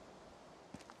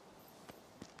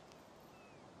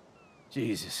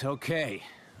 Jesus, okay.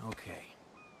 Okay.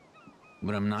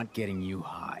 But I'm not getting you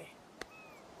high.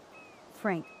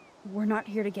 Frank, we're not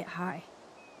here to get high.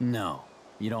 No,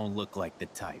 you don't look like the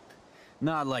type.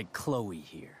 Not like Chloe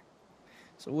here.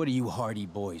 So what do you hardy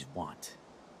boys want?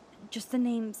 Just the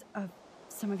names of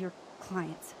some of your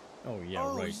clients. Oh, yeah, right.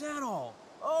 Oh, is that all?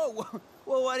 Oh,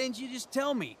 well, why didn't you just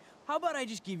tell me? How about I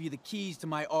just give you the keys to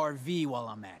my RV while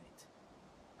I'm at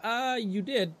it? You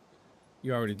did.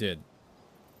 You already did.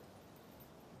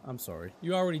 I'm sorry.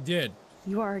 You already did.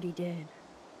 You already did.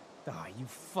 Ah, you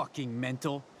fucking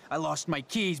mental. I lost my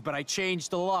keys, but I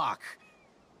changed the lock.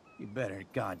 You better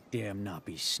goddamn not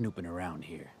be snooping around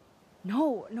here.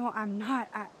 No, I'm not.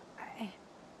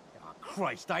 Oh,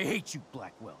 Christ, I hate you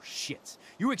Blackwell shits.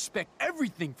 You expect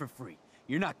everything for free.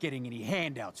 You're not getting any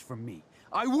handouts from me.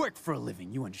 I work for a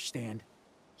living, you understand?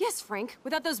 Yes, Frank.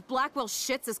 Without those Blackwell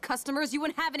shits as customers, you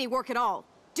wouldn't have any work at all.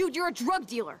 Dude, you're a drug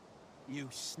dealer. You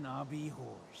snobby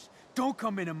whores. Don't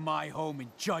come into my home and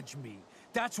judge me.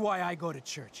 That's why I go to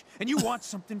church. And you want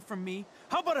something from me?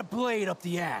 How about a blade up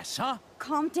the ass, huh?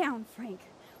 Calm down, Frank.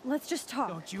 Let's just talk.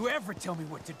 Don't you ever tell me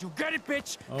what to do. Get it,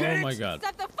 bitch? Oh Get it? my god.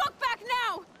 Step the fuck back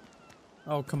now!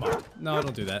 Oh, come on. No,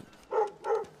 don't do that.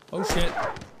 Oh, shit.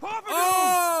 Papa,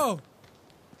 oh!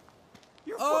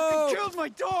 You fucking killed my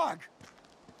dog!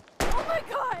 Oh my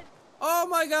god! Oh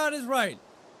my god is right.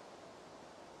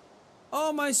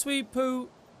 Oh, my sweet poo.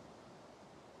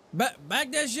 Back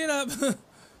that shit up.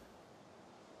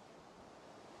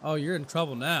 Oh, you're in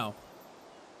trouble now.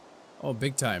 Oh,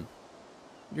 big time.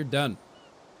 You're done.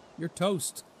 You're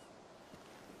toast.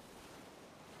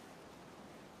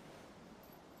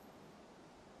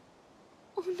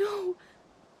 Oh no.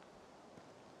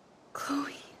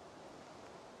 Chloe.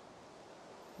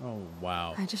 Oh,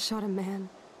 wow. I just shot a man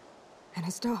and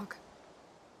his dog.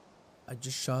 I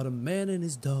just shot a man and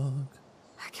his dog.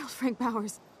 I killed Frank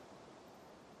Bowers.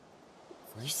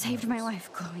 You saved my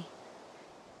life, Chloe.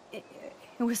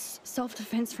 It was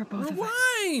self-defense for both of us.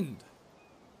 Rewind!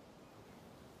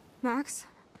 Max?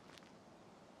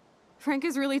 Frank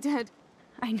is really dead.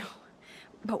 I know,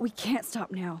 but we can't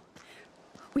stop now.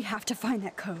 We have to find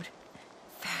that code.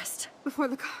 Fast. Before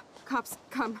the cops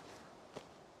come.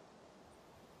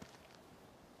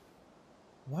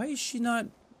 Why is she not...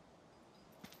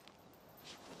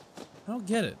 I don't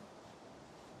get it.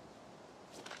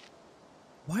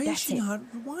 Why is she not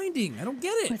rewinding? I don't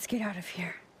get it. Let's get out of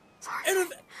here. Sorry.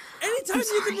 And anytime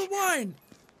you can rewind.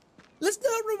 Let's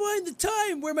not rewind the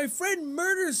time where my friend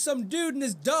murders some dude and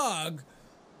his dog.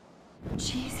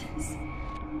 Jesus.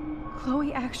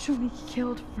 Chloe actually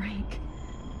killed Frank.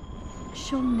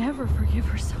 She'll never forgive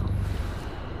herself.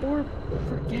 Or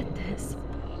forget this.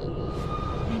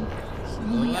 And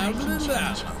only I can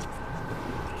change it.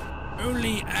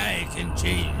 Only I can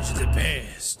change the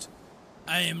past.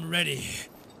 I am ready.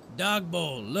 Dog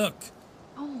bowl, look.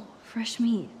 Oh, fresh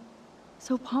meat.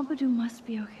 So Pompidou must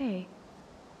be okay.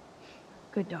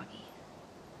 Good doggy.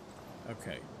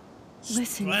 Okay.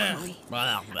 Listen, Chloe.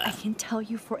 I can tell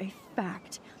you for a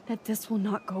fact that this will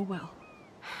not go well.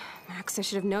 Max, I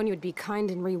should have known you would be kind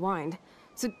and rewind.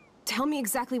 So tell me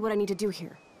exactly what I need to do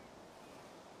here.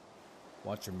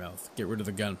 Watch your mouth. Get rid of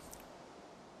the gun.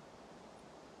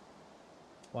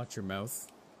 Watch your mouth.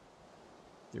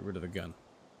 Get rid of the gun.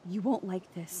 You won't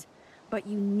like this, but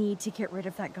you need to get rid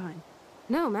of that gun.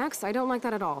 No, Max, I don't like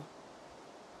that at all.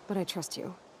 But I trust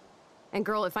you. And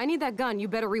girl, if I need that gun, you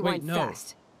better rewind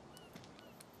fast.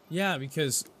 Yeah,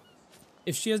 because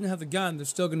if she doesn't have the gun, there's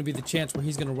still going to be the chance where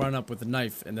he's going to run up with a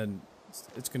knife, and then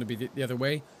it's going to be the other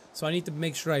way. So I need to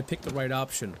make sure I pick the right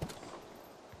option.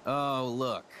 Oh,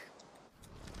 look.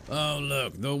 Oh,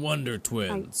 look, the Wonder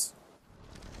Twins.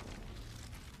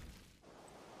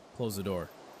 Close the door.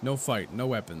 No fight, no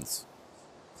weapons.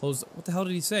 Close. What the hell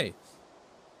did he say?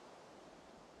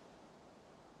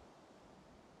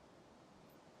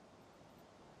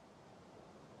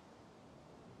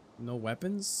 No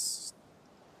weapons?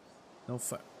 No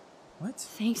fight. What?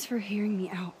 Thanks for hearing me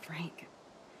out, Frank.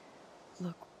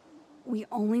 Look, We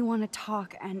only want to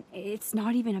talk, and it's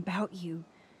not even about you.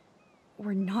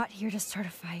 We're not here to start a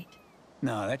fight.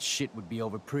 No, that shit would be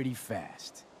over pretty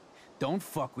fast. Don't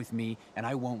fuck with me, and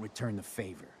I won't return the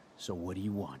favor. So what do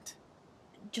you want?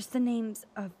 Just the names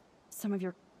of some of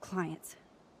your clients.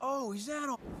 Oh, is that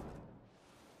all?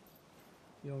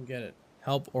 You don't get it.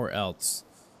 Help or else.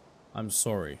 I'm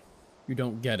sorry. You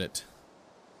don't get it.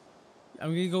 I'm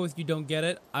gonna go with you don't get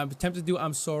it. I'm tempted to do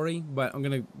I'm sorry, but I'm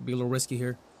gonna be a little risky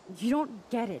here. You don't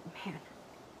get it, man.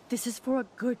 This is for a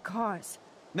good cause.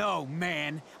 No,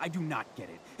 man, I do not get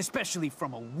it. Especially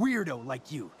from a weirdo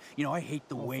like you. You know, I hate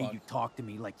the way you talk to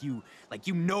me like you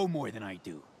know more than I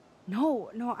do. No,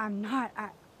 I'm not.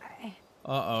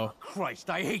 Uh-oh. Christ,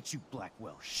 I hate you,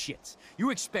 Blackwell shits.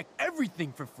 You expect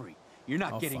everything for free. You're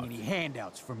not getting any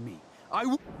handouts from me.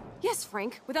 Yes,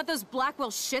 Frank. Without those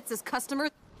Blackwell shits as customers.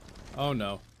 Oh,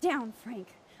 no. Down, Frank.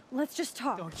 Let's just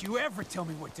talk. Don't you ever tell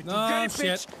me what to do. No, Get it, shit.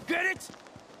 bitch? Get it?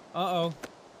 Uh-oh.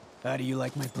 How do you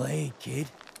like my blade, kid?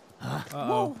 Huh?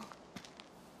 Uh-oh.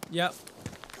 Yep.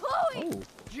 Chloe! Oh.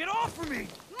 Get off of me!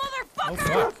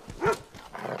 Motherfucker! Oh,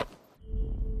 fuck.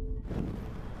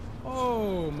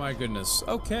 Oh, my goodness.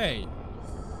 Okay.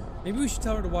 Maybe we should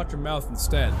tell her to watch her mouth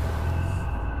instead.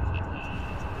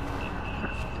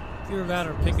 Either that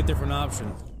or pick a different option.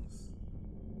 What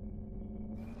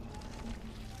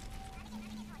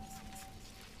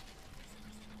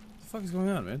the fuck is going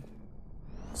on, man?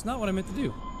 It's not what I meant to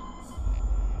do.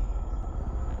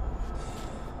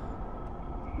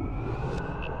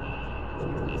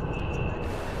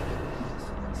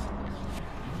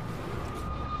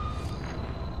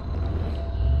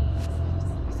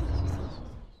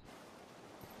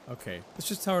 Okay, let's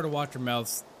just tell her to watch her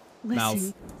mouth.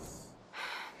 Listen.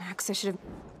 Max, I should have.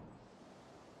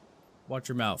 Watch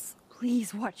your mouth.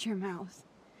 Please watch your mouth.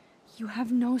 You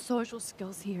have no social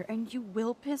skills here, and you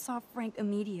will piss off Frank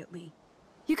immediately.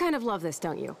 You kind of love this,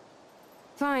 don't you?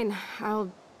 Fine,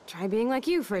 I'll try being like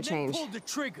you for a change. Pull the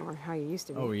trigger. Or how you used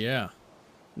to be. Oh yeah.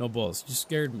 No bullets. You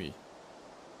scared me.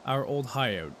 Our old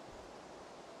hideout.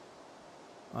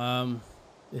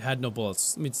 It had no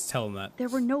bullets. Let me just tell him that. There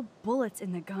were no bullets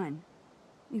in the gun.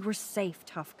 We were safe,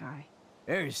 tough guy.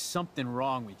 There's something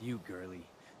wrong with you, girlie.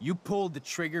 You pulled the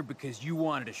trigger because you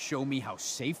wanted to show me how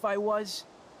safe I was?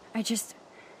 I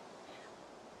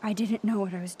didn't know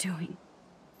what I was doing.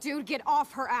 Dude, get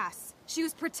off her ass. She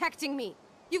was protecting me.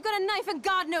 You've got a knife and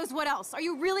God knows what else. Are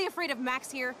you really afraid of Max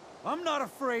here? I'm not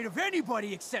afraid of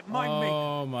anybody except my maker.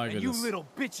 Oh my and goodness. you little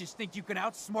bitches think you can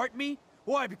outsmart me?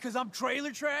 Why, because I'm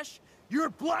trailer trash? You're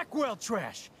Blackwell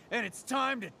trash, and it's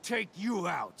time to take you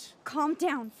out. Calm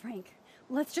down, Frank.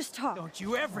 Let's just talk. Don't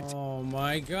you ever... Oh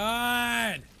my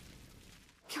god!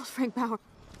 Killed Frank Bowers.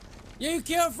 You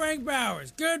killed Frank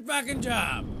Bowers. Good fucking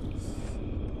job.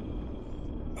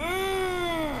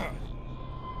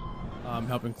 I'm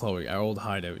helping Chloe, our old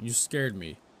hideout. You scared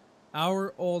me.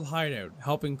 Our old hideout,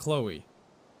 helping Chloe.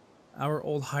 Our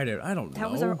old hideout. I don't know.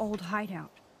 That was our old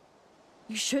hideout.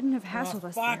 You shouldn't have hassled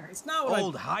us there. It's not what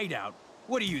Old hideout?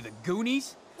 What are you, the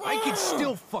Goonies? I can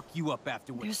still fuck you up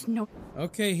afterwards. There's no...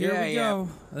 Okay, here we go.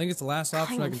 I think it's the last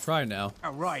option I can try now.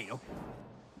 All right. Okay.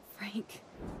 Frank.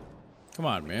 Come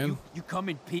on, man. You come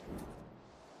in peace.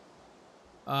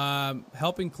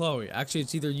 Helping Chloe. Actually,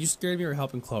 it's either you scared me or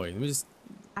helping Chloe. Let me just...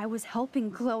 I was helping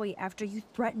Chloe after you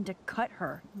threatened to cut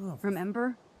her.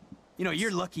 Remember? You know,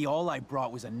 you're lucky all I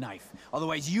brought was a knife.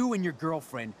 Otherwise, you and your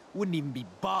girlfriend wouldn't even be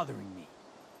bothering me.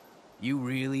 You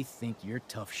really think you're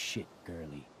tough shit,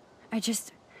 girlie.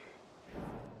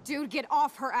 Dude, get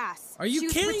off her ass. Are you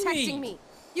kidding me? She was protecting me.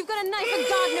 You've got a knife and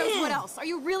God knows what else. Are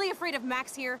you really afraid of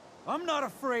Max here? I'm not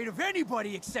afraid of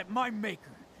anybody except my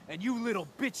maker. And you little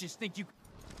bitches think you...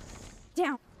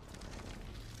 Down.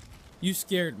 You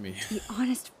scared me. Be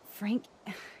honest, Frank.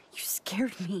 You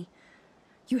scared me.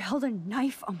 You held a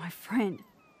knife on my friend.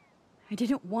 I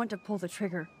didn't want to pull the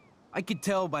trigger. I could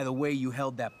tell by the way you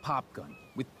held that pop gun,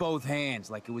 with both hands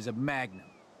like it was a magnum.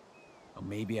 Or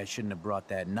maybe I shouldn't have brought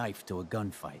that knife to a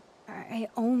gunfight. I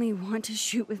only want to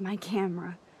shoot with my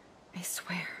camera. I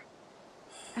swear.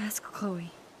 Ask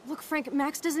Chloe. Look, Frank,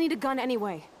 Max doesn't need a gun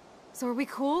anyway. So are we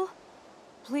cool?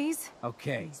 Please?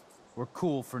 Okay, we're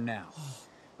cool for now.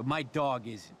 But my dog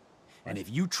isn't. And if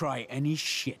you try any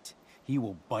shit, he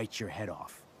will bite your head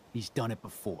off. He's done it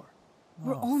before.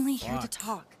 We're only here to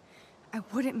talk. I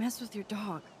wouldn't mess with your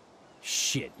dog.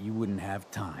 Shit, you wouldn't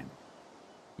have time.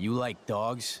 You like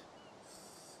dogs?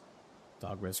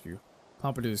 Dog rescue.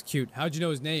 Pompadour is cute. How'd you know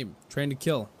his name? Trained to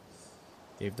kill.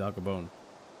 Gave dog a bone.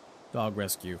 Dog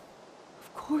rescue.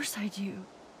 Of course I do.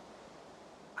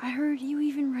 I heard you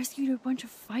even rescued a bunch of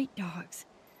fight dogs.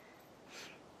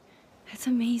 That's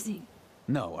amazing.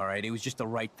 No, all right? It was just the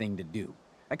right thing to do.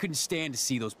 I couldn't stand to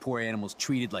see those poor animals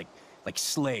treated like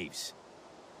slaves.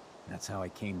 That's how I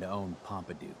came to own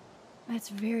Pompidou. That's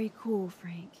very cool,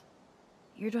 Frank.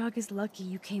 Your dog is lucky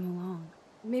you came along.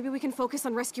 Maybe we can focus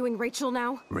on rescuing Rachel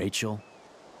now? Rachel?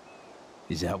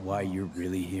 Is that why you're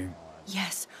really here?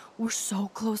 Yes, we're so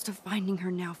close to finding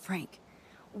her now, Frank.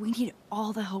 We need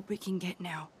all the help we can get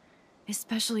now,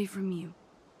 especially from you.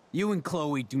 You and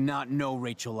Chloe do not know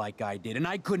Rachel like I did, and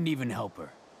I couldn't even help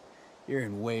her. You're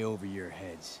in way over your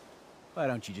heads. Why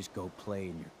don't you just go play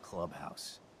in your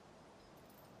clubhouse?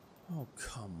 Oh,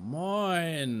 come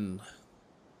on.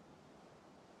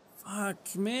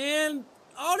 Fuck, man.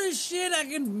 All this shit I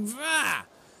can...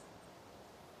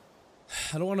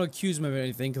 I don't want to accuse him of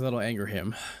anything because that'll anger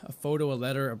him. A photo, a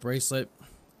letter, a bracelet.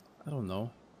 I don't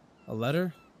know. A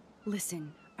letter?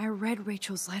 Listen, I read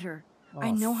Rachel's letter. Oh,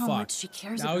 I know how fuck. much she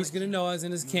cares now about he's gonna know I was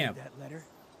in his camp. That letter?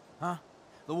 Huh?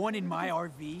 The one in my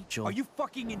RV? Joel. Are you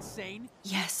fucking insane?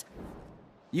 Yes.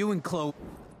 You and Chloe...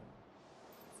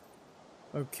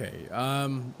 Okay,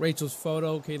 Rachel's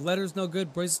photo. Okay, letter's no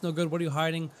good, bracelet's no good. What are you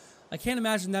hiding? I can't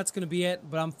imagine that's gonna be it,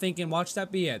 but I'm thinking, watch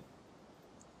that be it.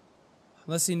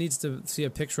 Unless he needs to see a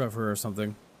picture of her or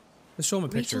something. Let's show him a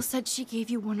picture. Rachel said she gave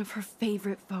you one of her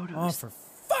favorite photos. Oh, for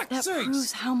fuck's That sakes!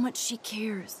 proves how much she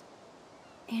cares.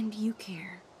 And you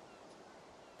care.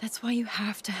 That's why you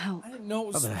have to help. I didn't know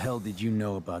it How was... the hell did you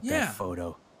know about Yeah. that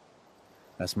photo?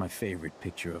 That's my favorite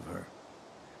picture of her.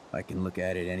 I can look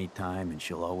at it any time and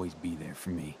she'll always be there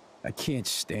for me. I can't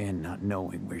stand not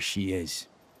knowing where she is.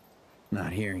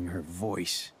 Not hearing her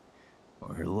voice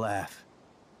or her laugh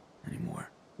anymore.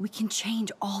 We can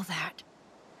change all that.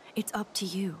 It's up to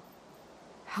you.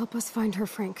 Help us find her,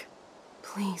 Frank.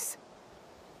 Please.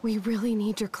 We really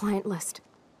need your client list.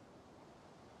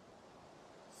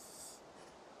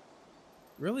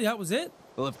 Really? That was it?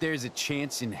 Well, if there's a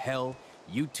chance in hell,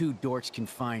 you two dorks can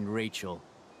find Rachel.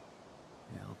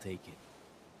 Yeah, I'll take it.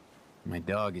 My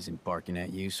dog isn't barking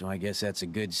at you, so I guess that's a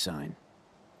good sign.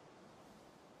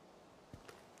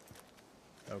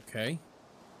 Okay.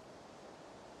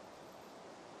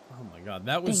 Oh my god,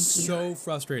 that was Thank you. so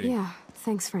frustrating. Yeah,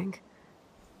 thanks, Frank.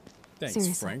 Thanks,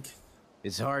 Seriously. Frank.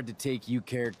 It's hard to take you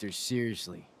characters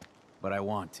seriously, but I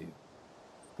want to.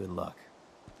 Good luck.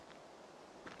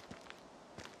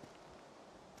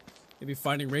 Maybe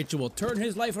finding Rachel will turn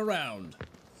his life around.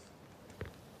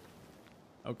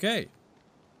 Okay.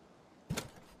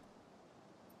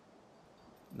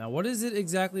 Now, what is it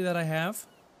exactly that I have?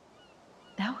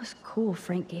 That was cool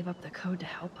Frank gave up the code to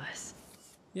help us.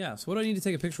 Yeah, so what do I need to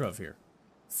take a picture of here?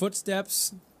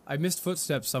 Footsteps. I missed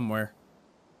footsteps somewhere.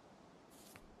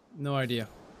 No idea.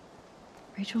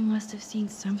 Rachel must have seen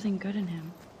something good in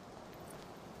him.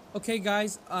 Okay,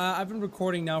 guys, I've been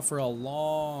recording now for a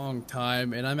long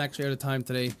time, and I'm actually out of time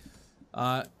today.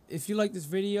 If you like this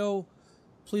video,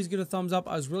 please give it a thumbs up.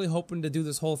 I was really hoping to do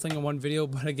this whole thing in one video,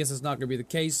 but I guess it's not going to be the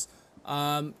case.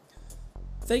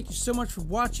 Thank you so much for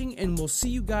watching, and we'll see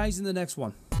you guys in the next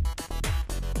one.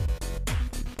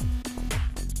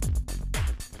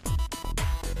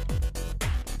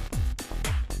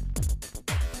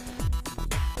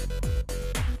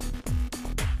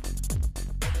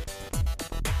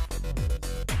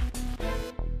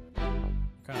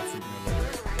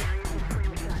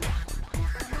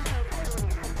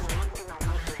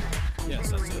 Yes,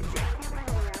 that's it.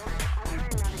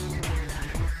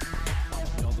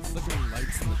 You know, the flickering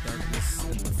lights and the darkness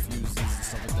and the fuses and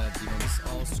stuff like that, you know, this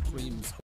all screams